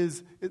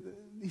is,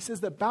 he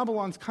says that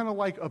Babylon's kind of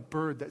like a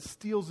bird that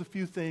steals a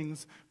few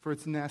things for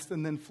its nest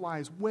and then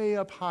flies way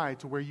up high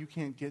to where you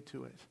can't get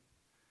to it.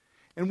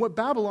 And what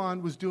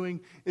Babylon was doing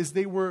is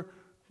they were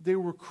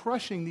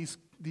crushing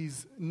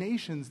these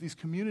nations, these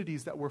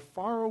communities that were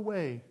far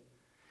away,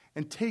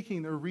 and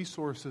taking their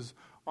resources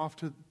off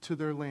to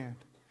their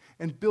land,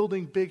 and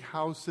building big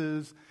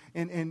houses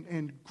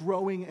and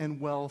growing in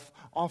wealth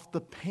off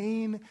the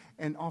pain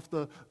and off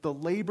the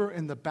labor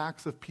and the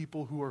backs of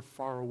people who are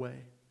far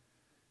away.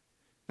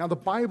 Now, the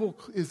Bible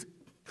is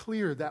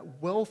clear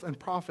that wealth and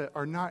profit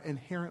are not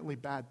inherently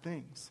bad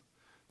things.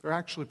 They're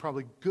actually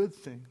probably good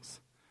things.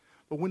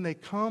 But when they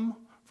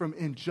come from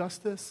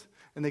injustice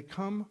and they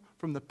come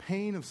from the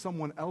pain of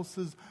someone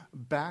else's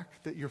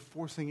back that you're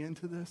forcing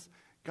into this,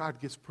 God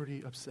gets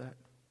pretty upset.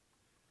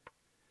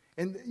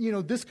 And,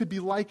 this could be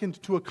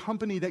likened to a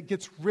company that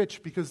gets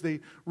rich because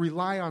they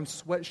rely on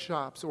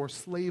sweatshops or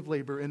slave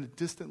labor in a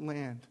distant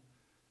land.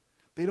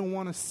 They don't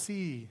want to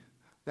see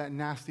that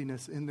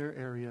nastiness in their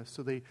area,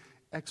 so they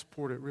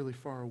export it really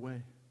far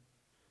away.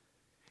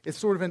 It's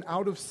sort of an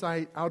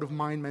out-of-sight,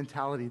 out-of-mind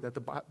mentality that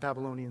the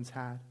Babylonians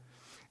had.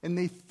 And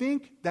they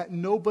think that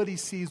nobody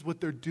sees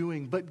what they're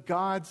doing, but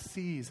God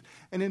sees.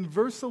 And in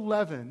verse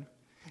 11,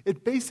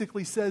 it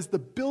basically says the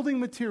building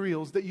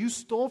materials that you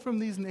stole from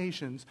these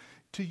nations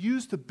to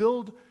use to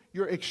build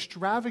your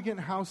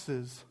extravagant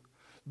houses,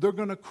 they're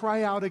going to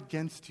cry out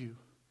against you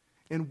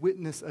and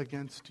witness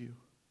against you.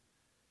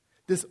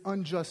 This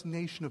unjust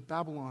nation of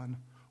Babylon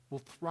will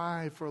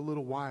thrive for a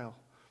little while,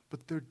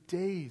 but their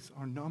days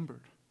are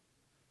numbered.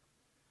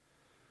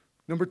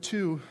 Number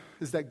 2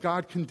 is that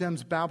God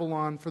condemns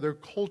Babylon for their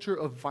culture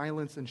of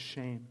violence and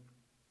shame.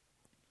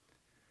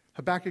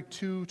 Habakkuk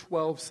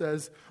 2:12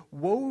 says,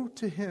 "Woe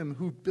to him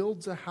who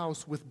builds a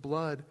house with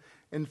blood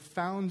and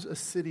founds a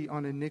city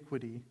on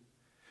iniquity.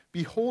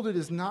 Behold, it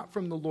is not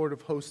from the Lord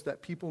of hosts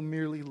that people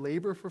merely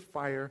labor for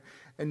fire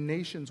and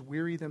nations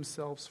weary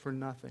themselves for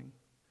nothing.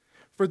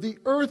 For the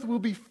earth will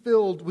be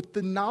filled with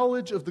the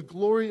knowledge of the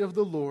glory of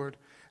the Lord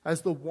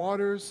as the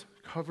waters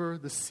cover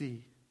the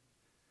sea."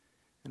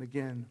 And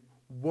again,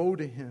 woe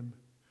to him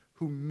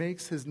who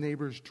makes his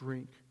neighbors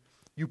drink.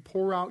 You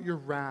pour out your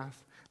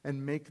wrath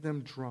and make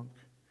them drunk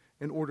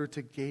in order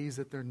to gaze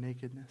at their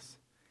nakedness.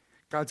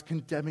 God's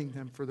condemning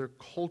them for their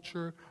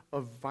culture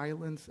of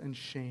violence and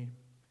shame.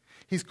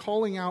 He's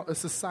calling out a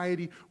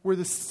society where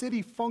the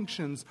city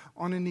functions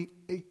on an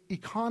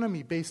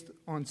economy based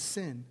on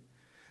sin.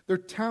 Their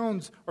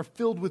towns are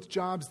filled with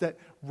jobs that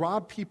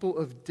rob people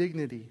of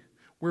dignity,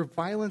 where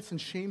violence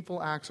and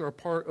shameful acts are a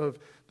part of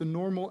the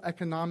normal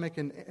economic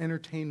and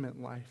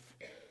entertainment life.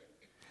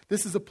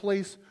 This is a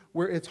place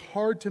where it's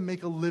hard to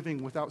make a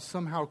living without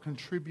somehow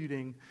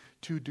contributing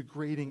to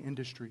degrading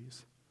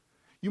industries.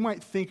 You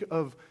might think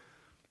of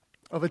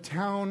a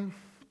town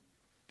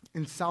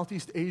in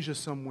Southeast Asia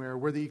somewhere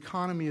where the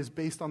economy is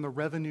based on the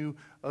revenue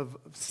of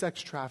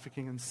sex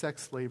trafficking and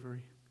sex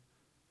slavery.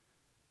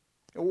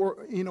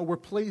 Or, where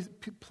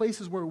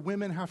places where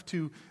women have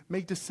to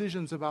make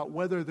decisions about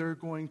whether they're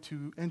going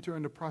to enter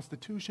into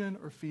prostitution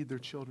or feed their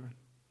children.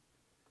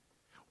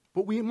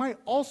 But we might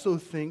also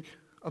think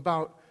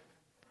about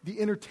the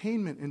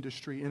entertainment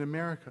industry in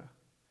America,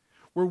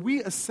 where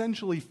we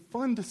essentially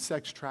fund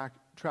sex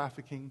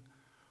trafficking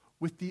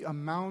with the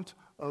amount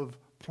of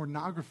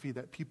pornography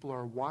that people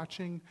are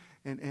watching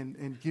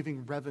and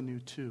giving revenue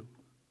to.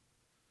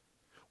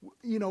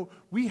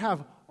 We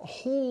have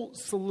whole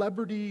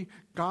celebrity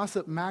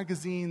gossip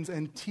magazines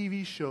and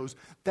TV shows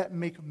that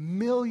make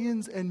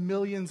millions and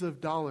millions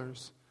of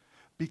dollars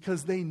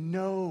because they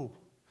know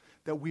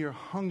that we are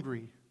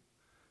hungry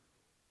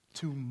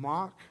to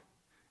mock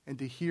and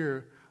to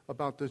hear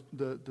about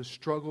the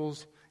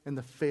struggles and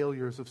the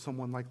failures of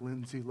someone like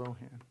Lindsay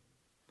Lohan.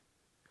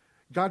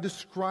 God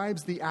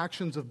describes the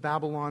actions of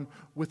Babylon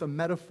with a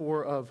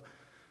metaphor of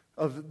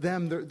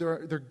them.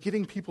 They're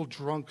getting people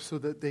drunk so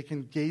that they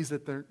can gaze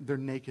at their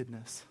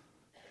nakedness.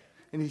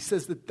 And he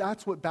says that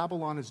that's what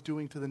Babylon is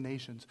doing to the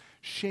nations,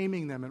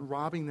 shaming them and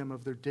robbing them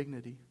of their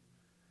dignity.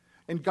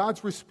 And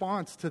God's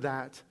response to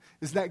that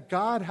is that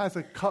God has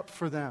a cup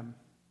for them.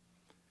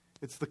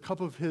 It's the cup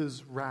of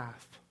his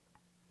wrath.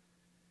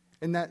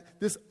 And that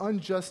this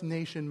unjust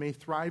nation may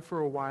thrive for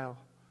a while,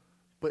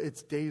 but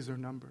its days are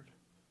numbered.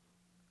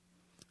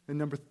 And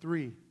number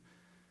 3,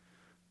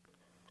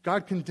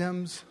 God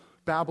condemns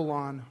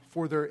Babylon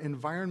for their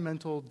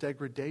environmental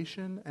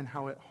degradation and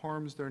how it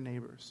harms their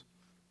neighbors.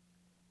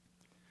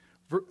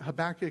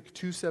 Habakkuk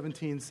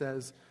 2:17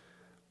 says,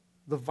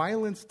 "The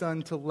violence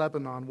done to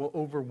Lebanon will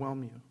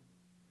overwhelm you,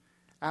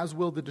 as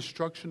will the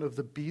destruction of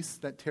the beasts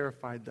that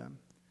terrified them.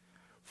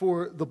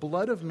 For the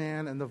blood of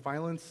man and the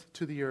violence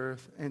to the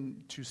earth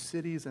and to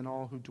cities and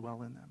all who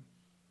dwell in them."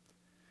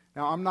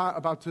 Now, I'm not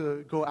about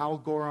to go Al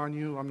Gore on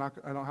you. I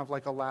don't have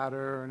like a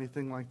ladder or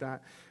anything like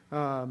that.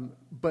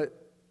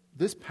 But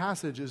this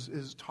passage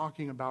is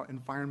talking about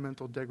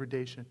environmental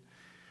degradation.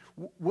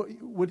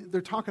 What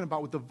they're talking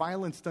about with the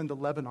violence done to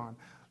Lebanon.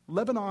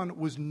 Lebanon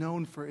was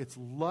known for its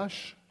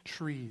lush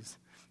trees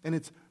and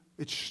its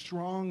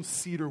strong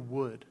cedar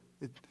wood.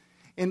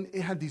 And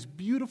it had these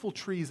beautiful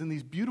trees and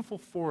these beautiful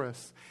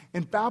forests.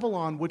 And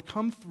Babylon would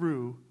come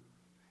through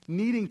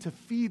needing to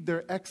feed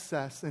their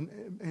excess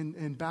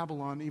in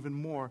Babylon even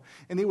more.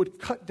 And they would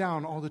cut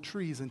down all the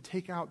trees and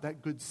take out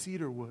that good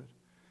cedar wood.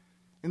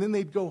 And then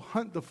they'd go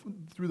hunt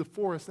through the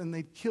forest and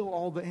they'd kill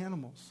all the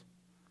animals.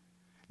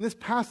 And this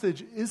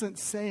passage isn't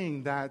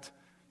saying that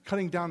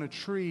cutting down a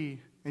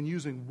tree and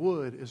using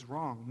wood is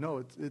wrong.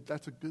 No,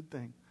 that's a good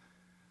thing.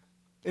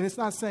 And it's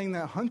not saying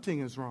that hunting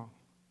is wrong.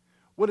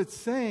 What it's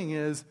saying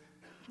is,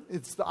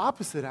 it's the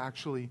opposite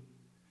actually.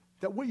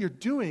 That what you're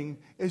doing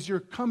is you're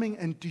coming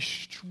and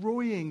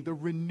destroying the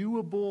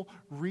renewable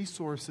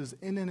resources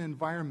in an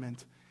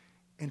environment,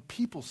 and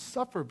people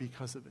suffer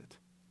because of it.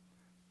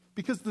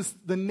 Because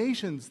the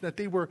nations that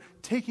they were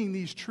taking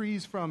these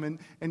trees from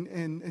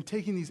and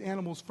taking these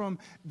animals from,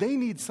 they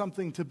need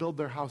something to build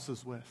their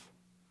houses with.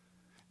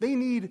 They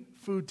need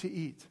food to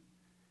eat.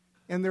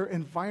 And their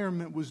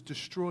environment was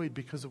destroyed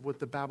because of what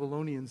the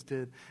Babylonians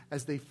did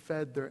as they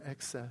fed their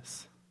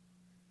excess.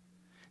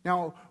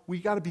 Now, we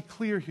got to be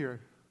clear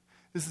here.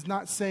 This is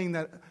not saying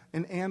that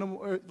an animal,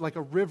 or like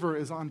a river,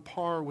 is on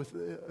par with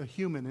a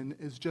human and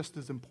is just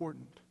as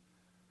important.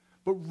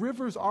 But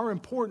rivers are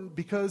important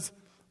because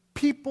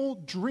people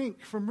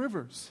drink from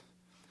rivers.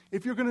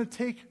 If you're going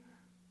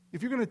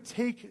to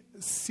take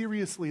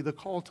seriously the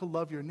call to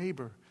love your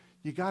neighbor,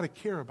 you got to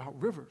care about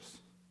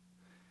rivers.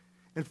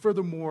 And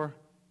furthermore,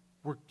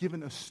 we're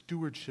given a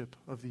stewardship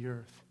of the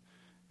earth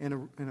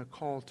and a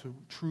call to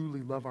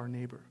truly love our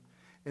neighbor.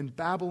 And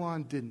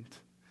Babylon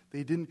didn't.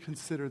 They didn't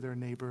consider their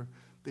neighbor.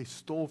 They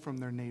stole from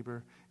their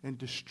neighbor and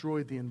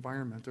destroyed the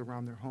environment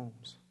around their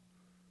homes.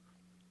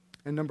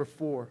 And number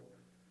 4,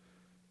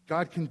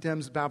 God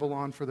condemns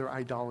Babylon for their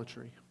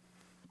idolatry.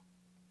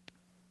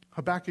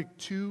 Habakkuk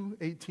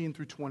 2:18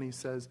 through 20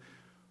 says,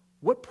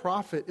 "What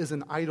profit is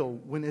an idol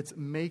when its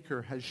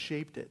maker has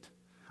shaped it?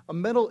 A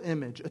metal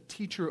image, a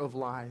teacher of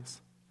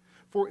lies.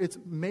 For its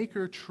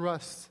maker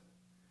trusts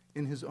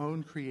in his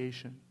own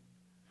creation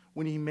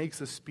when he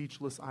makes a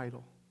speechless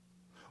idol.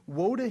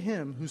 Woe to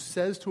him who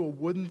says to a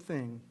wooden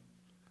thing,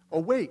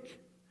 'Awake,'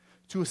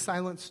 to a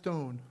silent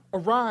stone,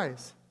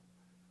 'Arise.'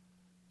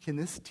 Can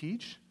this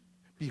teach?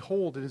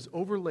 Behold, it is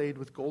overlaid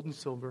with gold and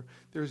silver.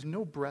 There is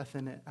no breath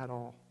in it at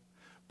all.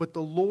 But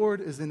the Lord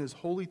is in his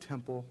holy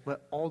temple.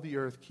 Let all the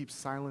earth keep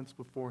silence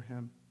before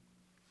him."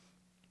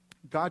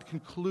 God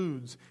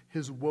concludes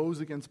his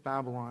woes against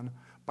Babylon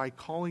by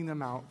calling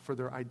them out for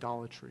their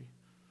idolatry.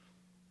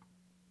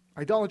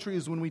 Idolatry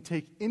is when we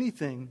take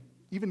anything,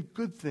 even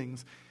good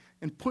things,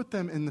 and put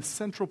them in the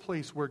central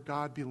place where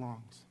God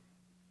belongs.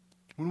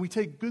 when we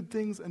take good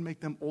things and make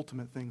them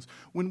ultimate things,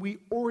 when we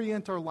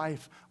orient our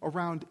life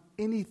around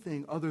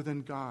anything other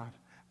than God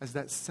as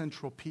that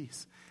central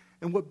piece.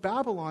 And what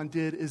Babylon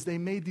did is they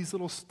made these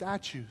little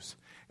statues,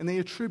 and they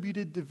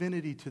attributed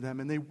divinity to them,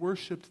 and they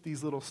worshiped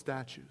these little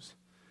statues.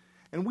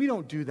 And we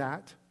don't do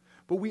that,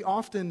 but we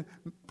often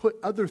put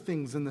other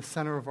things in the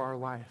center of our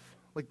life,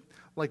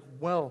 like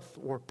wealth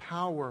or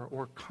power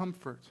or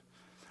comfort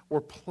or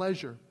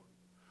pleasure.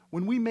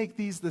 When we make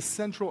these the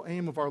central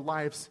aim of our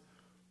lives,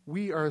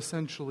 we are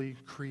essentially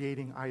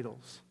creating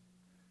idols.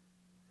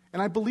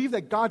 And I believe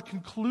that God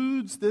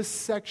concludes this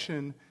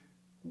section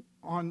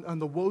on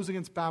the woes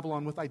against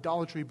Babylon with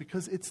idolatry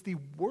because it's the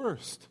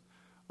worst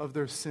of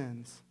their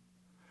sins.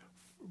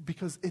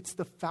 Because it's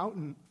the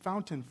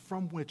fountain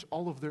from which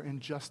all of their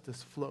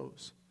injustice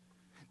flows.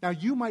 Now,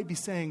 you might be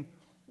saying,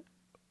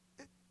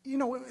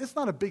 it's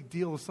not a big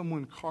deal if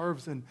someone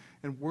carves and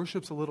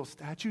worships a little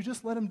statue.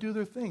 Just let them do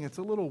their thing. It's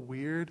a little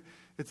weird.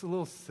 It's a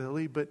little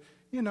silly. But,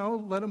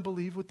 let them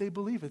believe what they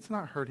believe. It's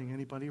not hurting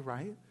anybody,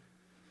 right?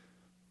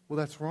 Well,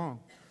 that's wrong.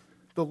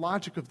 The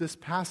logic of this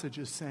passage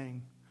is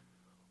saying,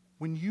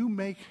 when you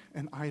make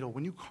an idol,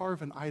 when you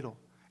carve an idol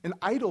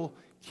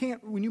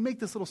can't, when you make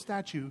this little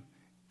statue,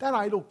 that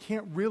idol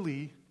can't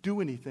really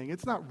do anything.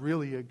 It's not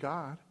really a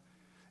God.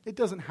 It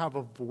doesn't have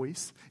a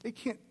voice. It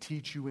can't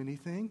teach you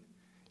anything.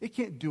 It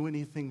can't do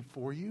anything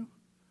for you.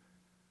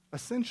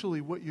 Essentially,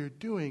 what you're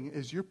doing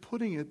is you're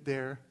putting it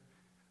there,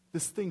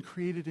 this thing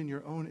created in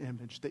your own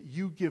image that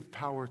you give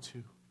power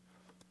to.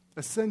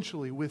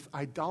 Essentially, with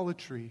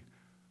idolatry,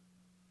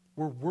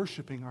 we're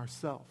worshiping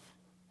ourselves.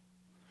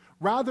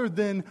 Rather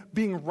than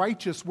being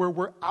righteous, where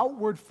we're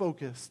outward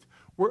focused,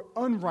 we're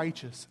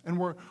unrighteous, and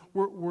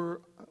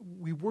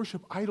we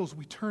worship idols.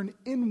 We turn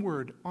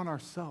inward on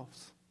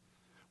ourselves.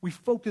 We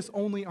focus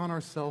only on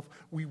ourselves.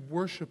 We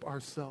worship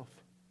ourselves.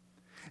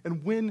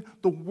 And when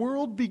the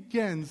world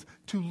begins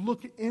to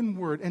look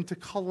inward and to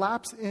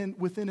collapse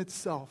within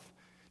itself,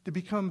 to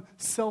become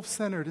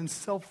self-centered and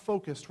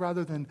self-focused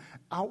rather than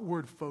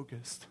outward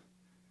focused,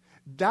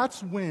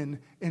 that's when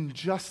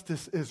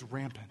injustice is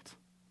rampant.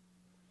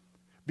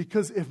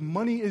 Because if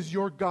money is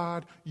your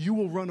God, you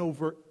will run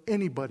over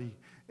anybody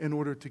in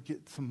order to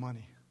get some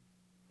money.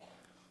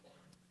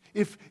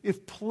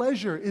 If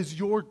pleasure is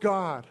your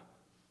God,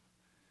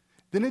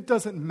 then it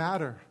doesn't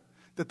matter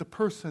that the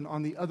person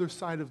on the other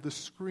side of the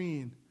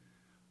screen,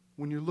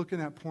 when you're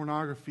looking at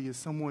pornography, is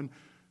someone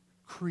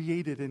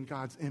created in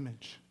God's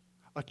image,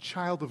 a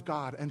child of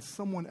God, and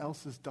someone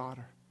else's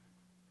daughter.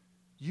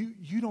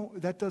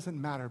 That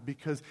doesn't matter,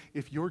 because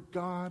if your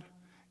God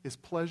is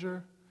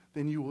pleasure,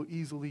 then you will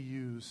easily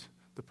use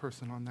the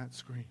person on that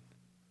screen.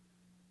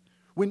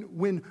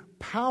 When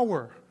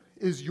power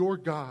is your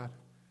God,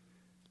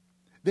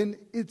 then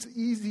it's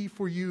easy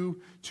for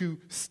you to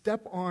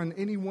step on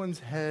anyone's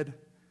head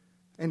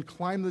and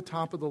climb the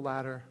top of the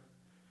ladder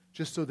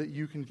just so that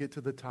you can get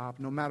to the top,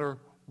 no matter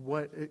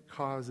what it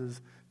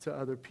causes to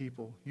other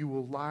people. You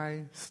will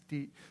lie,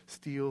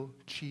 steal,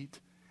 cheat,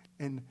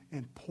 and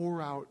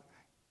pour out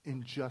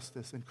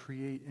injustice and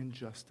create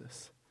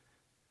injustice.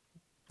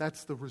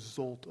 That's the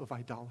result of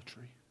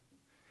idolatry.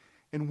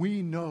 And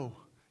we know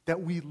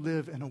that we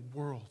live in a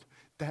world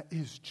that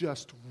is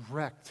just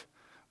wrecked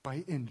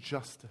by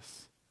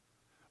injustice,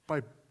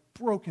 by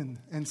broken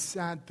and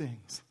sad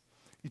things.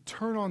 You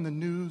turn on the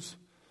news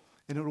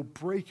and it'll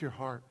break your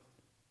heart.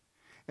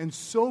 And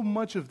so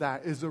much of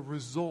that is a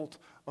result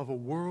of a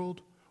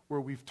world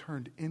where we've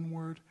turned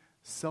inward,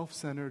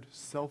 self-centered,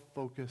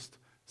 self-focused,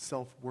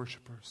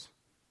 self-worshipers.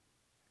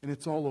 And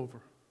it's all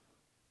over.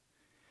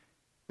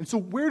 And so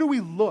where do we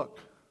look?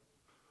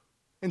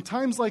 In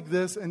times like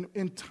this, and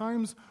in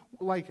times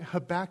like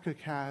Habakkuk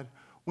had,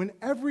 when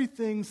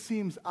everything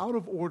seems out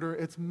of order,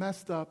 it's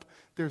messed up,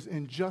 there's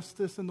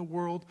injustice in the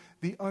world,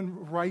 the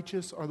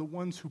unrighteous are the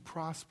ones who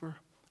prosper,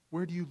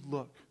 where do you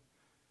look?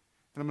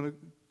 And I'm going to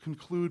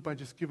conclude by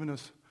just giving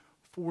us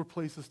 4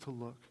 places to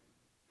look.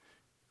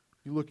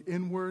 You look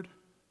inward,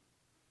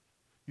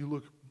 you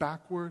look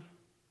backward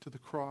to the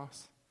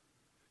cross,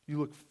 you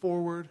look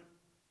forward,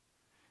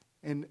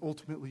 and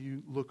ultimately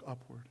you look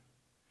upward.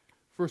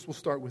 First, we'll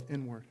start with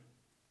inward.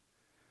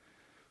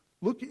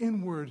 Look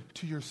inward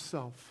to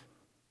yourself.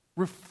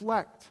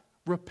 Reflect,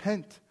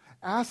 repent,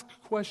 ask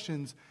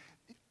questions.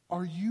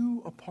 Are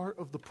you a part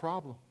of the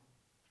problem?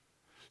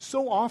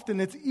 So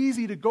often it's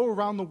easy to go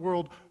around the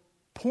world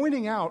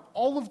pointing out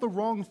all of the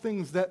wrong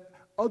things that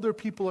other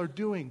people are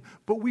doing,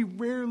 but we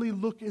rarely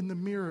look in the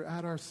mirror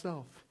at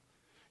ourselves.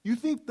 You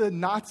think the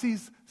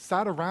Nazis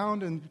sat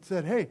around and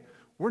said, hey,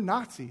 we're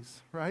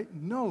Nazis, right?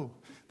 No,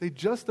 they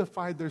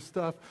justified their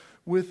stuff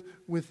with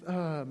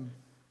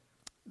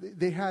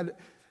they had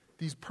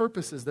these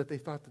purposes that they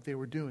thought that they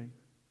were doing.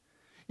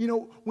 You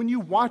know, when you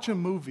watch a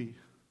movie,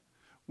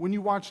 when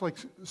you watch like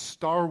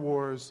Star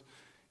Wars,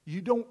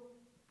 you don't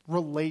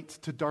relate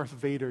to Darth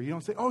Vader. You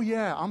don't say, oh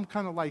yeah, I'm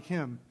kind of like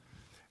him.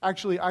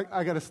 Actually,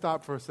 I got to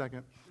stop for a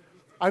second.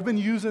 I've been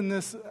using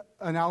this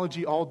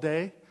analogy all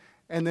day,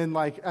 And then,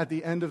 like, at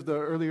the end of the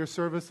earlier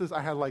services,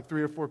 I had like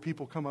 3 or 4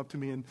 people come up to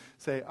me and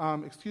say,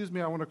 excuse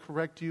me, I want to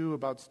correct you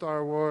about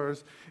Star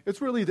Wars.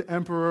 It's really the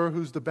Emperor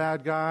who's the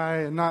bad guy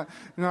and not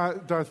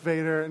Darth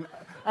Vader. And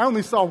I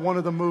only saw one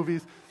of the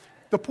movies.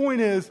 The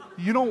point is,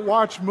 you don't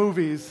watch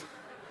movies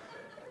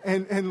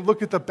and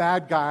look at the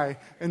bad guy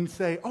and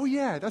say, oh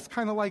yeah, that's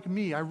kind of like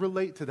me. I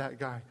relate to that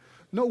guy.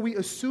 No, we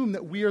assume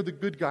that we are the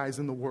good guys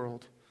in the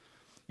world.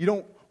 You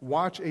don't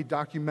watch a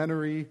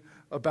documentary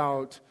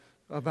about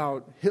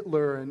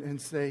Hitler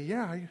and say,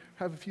 yeah, I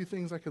have a few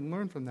things I can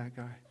learn from that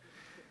guy.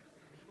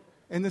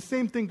 And the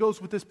same thing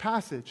goes with this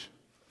passage.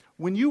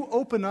 When you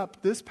open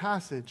up this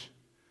passage,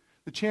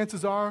 the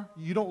chances are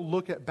you don't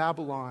look at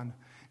Babylon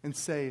and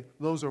say,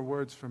 those are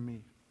words from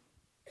me.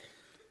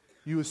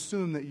 You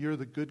assume that you're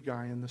the good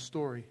guy in the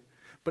story.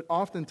 But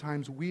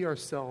oftentimes we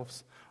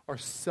ourselves are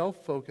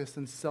self-focused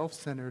and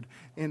self-centered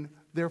and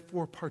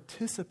therefore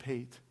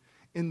participate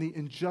in the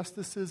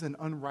injustices and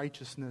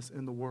unrighteousness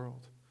in the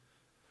world.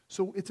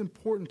 So it's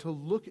important to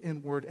look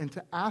inward and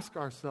to ask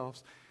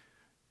ourselves,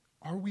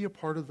 are we a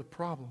part of the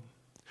problem?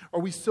 Are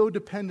we so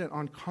dependent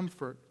on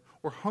comfort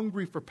or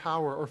hungry for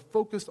power or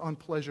focused on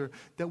pleasure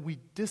that we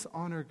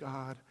dishonor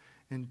God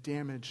and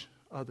damage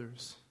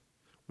others?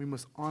 We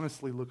must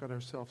honestly look at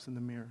ourselves in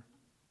the mirror.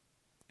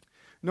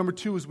 Number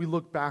 2 is we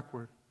look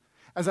backward.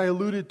 As I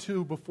alluded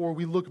to before,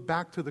 we look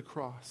back to the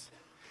cross.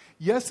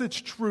 Yes, it's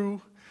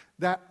true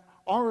that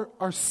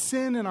our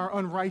sin and our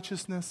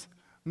unrighteousness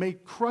may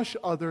crush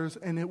others,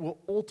 and it will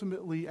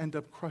ultimately end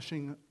up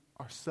crushing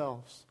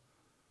ourselves.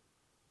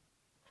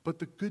 But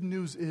the good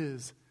news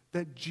is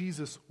that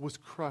Jesus was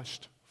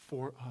crushed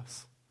for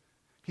us.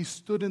 He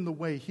stood in the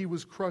way. He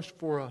was crushed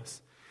for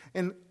us.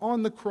 And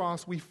on the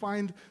cross, we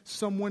find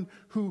someone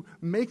who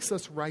makes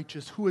us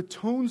righteous, who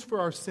atones for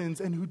our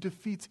sins, and who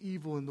defeats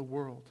evil in the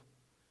world.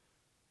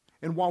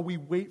 And while we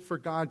wait for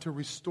God to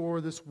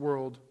restore this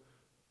world,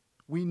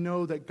 we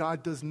know that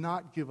God does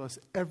not give us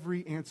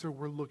every answer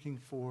we're looking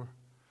for,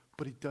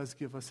 but He does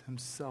give us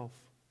Himself,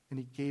 and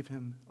He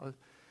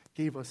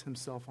gave us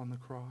Himself on the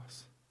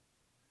cross.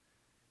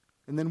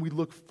 And then we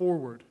look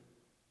forward.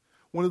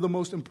 One of the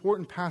most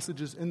important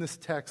passages in this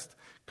text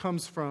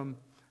comes from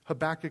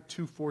Habakkuk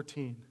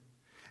 2:14.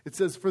 It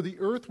says, "For the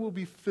earth will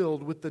be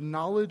filled with the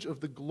knowledge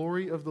of the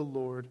glory of the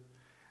Lord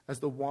as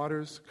the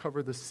waters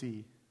cover the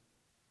sea."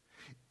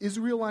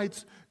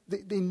 Israelites,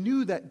 they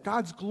knew that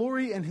God's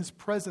glory and His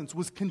presence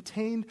was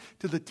contained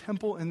to the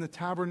temple and the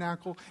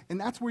tabernacle, and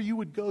that's where you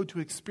would go to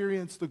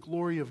experience the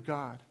glory of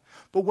God.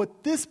 But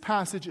what this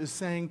passage is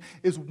saying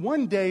is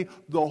one day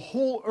the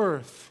whole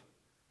earth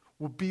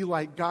will be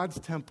like God's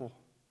temple,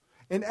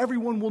 and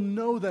everyone will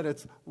know that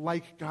it's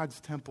like God's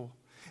temple,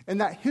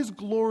 and that His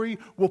glory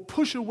will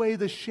push away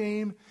the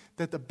shame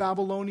that the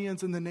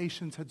Babylonians and the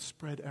nations had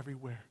spread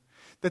everywhere,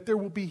 that there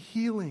will be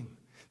healing,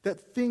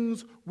 that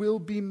things will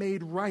be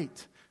made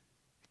right.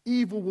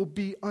 Evil will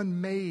be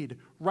unmade.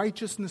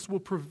 Righteousness will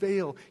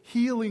prevail.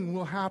 Healing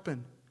will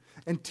happen.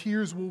 And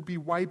tears will be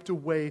wiped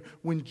away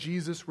when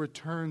Jesus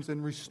returns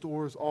and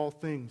restores all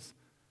things.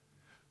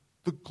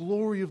 The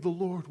glory of the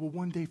Lord will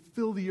one day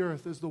fill the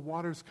earth as the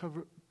waters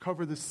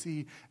cover the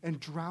sea and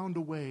drown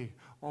away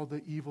all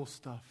the evil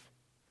stuff.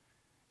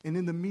 And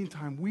in the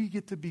meantime, we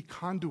get to be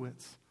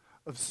conduits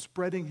of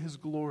spreading His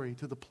glory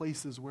to the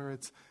places where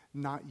it's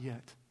not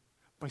yet,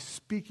 by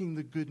speaking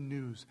the good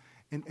news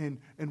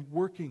and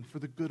working for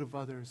the good of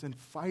others and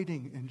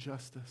fighting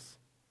injustice.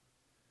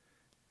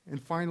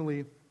 And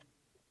finally,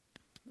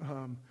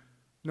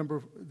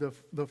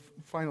 the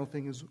final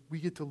thing is we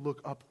get to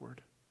look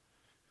upward.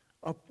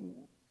 Up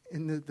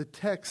in the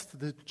text,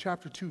 the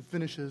chapter 2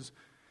 finishes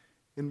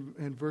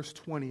in verse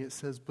 20. It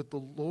says, "But the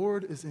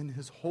Lord is in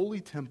His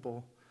holy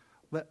temple.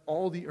 Let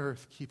all the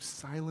earth keep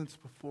silence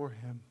before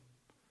Him."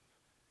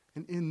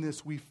 And in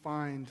this we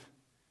find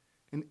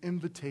an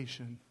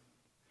invitation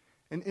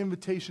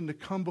to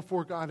come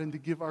before God and to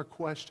give our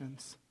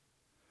questions,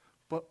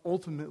 but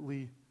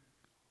ultimately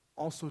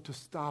also to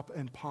stop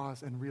and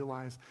pause and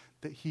realize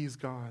that He's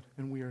God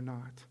and we are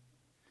not.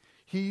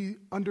 He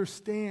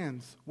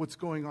understands what's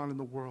going on in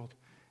the world,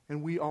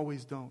 and we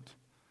always don't.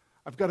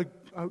 I've got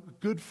a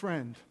good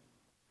friend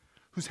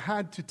who's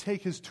had to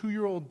take his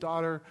 2-year-old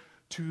daughter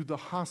to the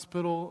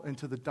hospital and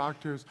to the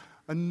doctors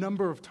a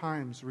number of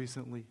times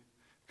recently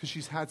because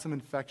she's had some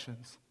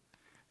infections.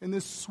 And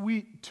this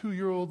sweet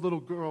 2-year-old little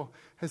girl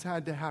has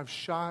had to have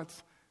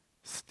shots,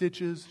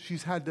 stitches.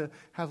 She's had to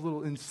have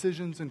little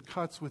incisions and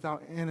cuts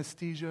without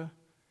anesthesia.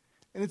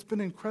 And it's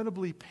been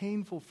incredibly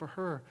painful for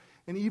her,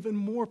 and even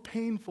more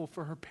painful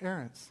for her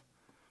parents.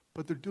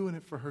 But they're doing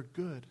it for her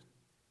good.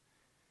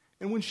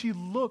 And when she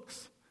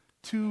looks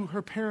to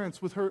her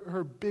parents with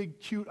her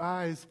big, cute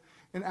eyes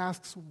and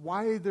asks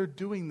why they're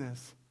doing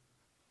this,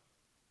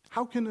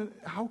 how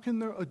can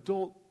their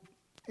adult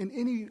in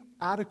any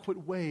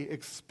adequate way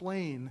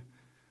explain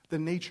the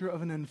nature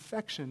of an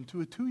infection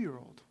to a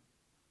 2-year-old?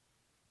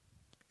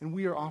 And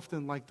we are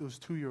often like those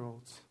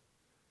 2-year-olds.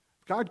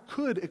 God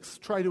could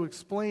try to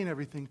explain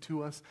everything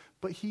to us,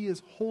 but He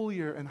is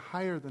holier and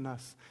higher than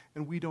us,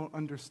 and we don't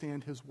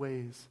understand His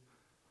ways.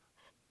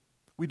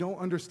 We don't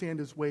understand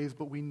his ways,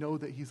 but we know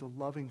that he's a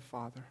loving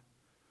Father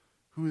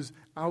who is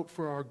out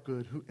for our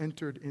good, who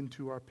entered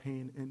into our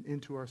pain and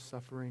into our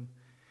suffering,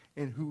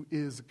 and who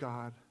is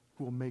God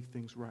who will make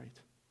things right.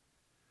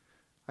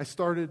 I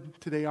started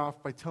today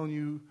off by telling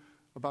you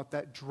about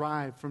that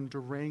drive from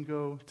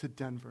Durango to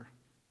Denver.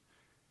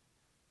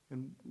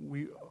 And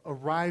we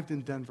arrived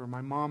in Denver,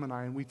 my mom and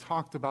I, and we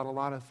talked about a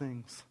lot of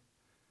things.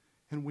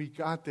 And we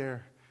got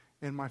there,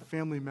 and my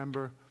family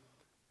member,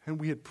 and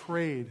we had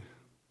prayed.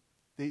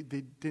 They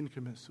didn't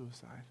commit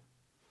suicide.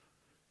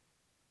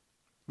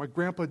 My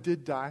grandpa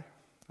did die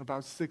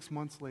about 6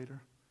 months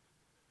later.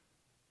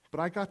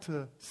 But I got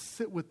to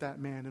sit with that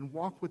man and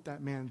walk with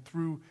that man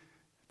through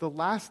the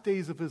last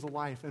days of his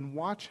life and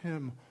watch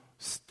him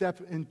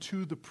step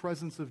into the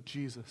presence of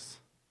Jesus.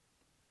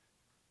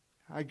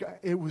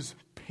 It was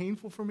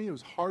painful for me. It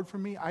was hard for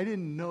me. I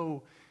didn't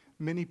know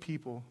many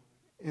people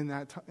in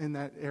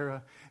that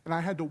era. And I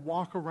had to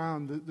walk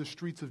around the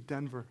streets of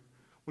Denver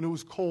when it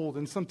was cold,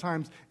 and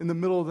sometimes in the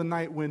middle of the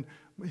night when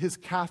his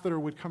catheter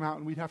would come out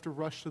and we'd have to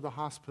rush to the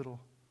hospital.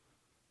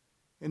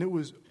 And it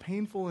was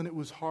painful and it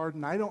was hard.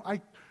 And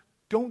I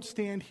don't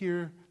stand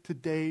here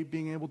today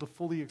being able to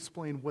fully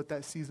explain what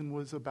that season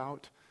was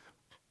about.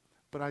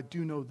 But I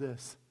do know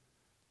this.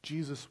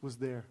 Jesus was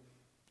there.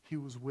 He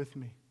was with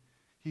me.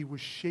 He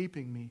was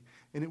shaping me.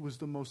 And it was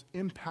the most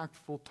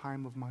impactful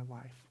time of my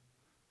life.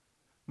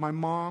 My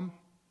mom,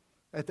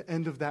 at the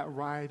end of that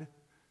ride,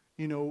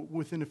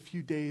 within a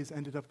few days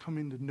ended up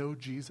coming to know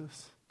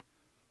Jesus.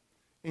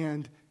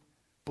 And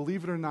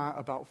believe it or not,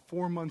 about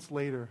 4 months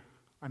later,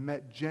 I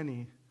met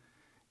Jenny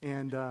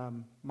and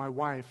my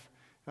wife,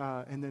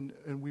 and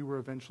we were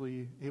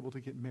eventually able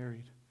to get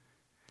married.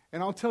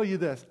 And I'll tell you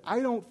this, I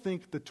don't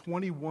think the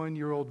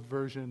 21-year-old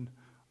version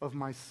of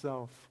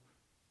myself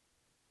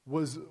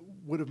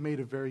would have made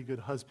a very good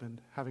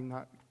husband, having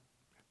not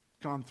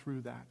gone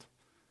through that.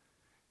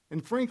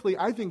 And frankly,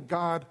 I think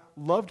God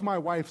loved my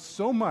wife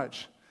so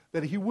much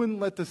that he wouldn't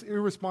let this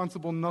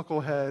irresponsible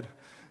knucklehead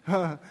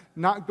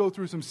not go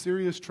through some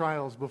serious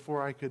trials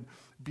before I could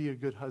be a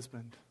good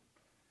husband.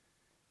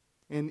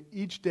 And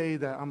each day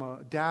that I'm a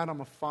dad,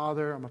 I'm a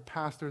father, I'm a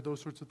pastor, those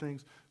sorts of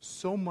things,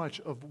 so much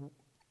of,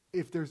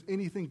 if there's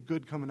anything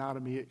good coming out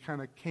of me, it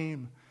kind of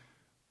came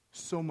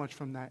so much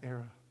from that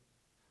era.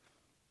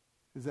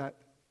 Is that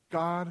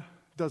God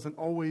doesn't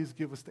always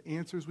give us the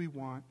answers we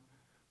want,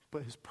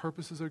 but his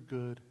purposes are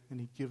good, and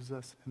he gives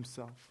us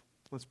himself.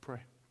 Let's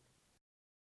pray.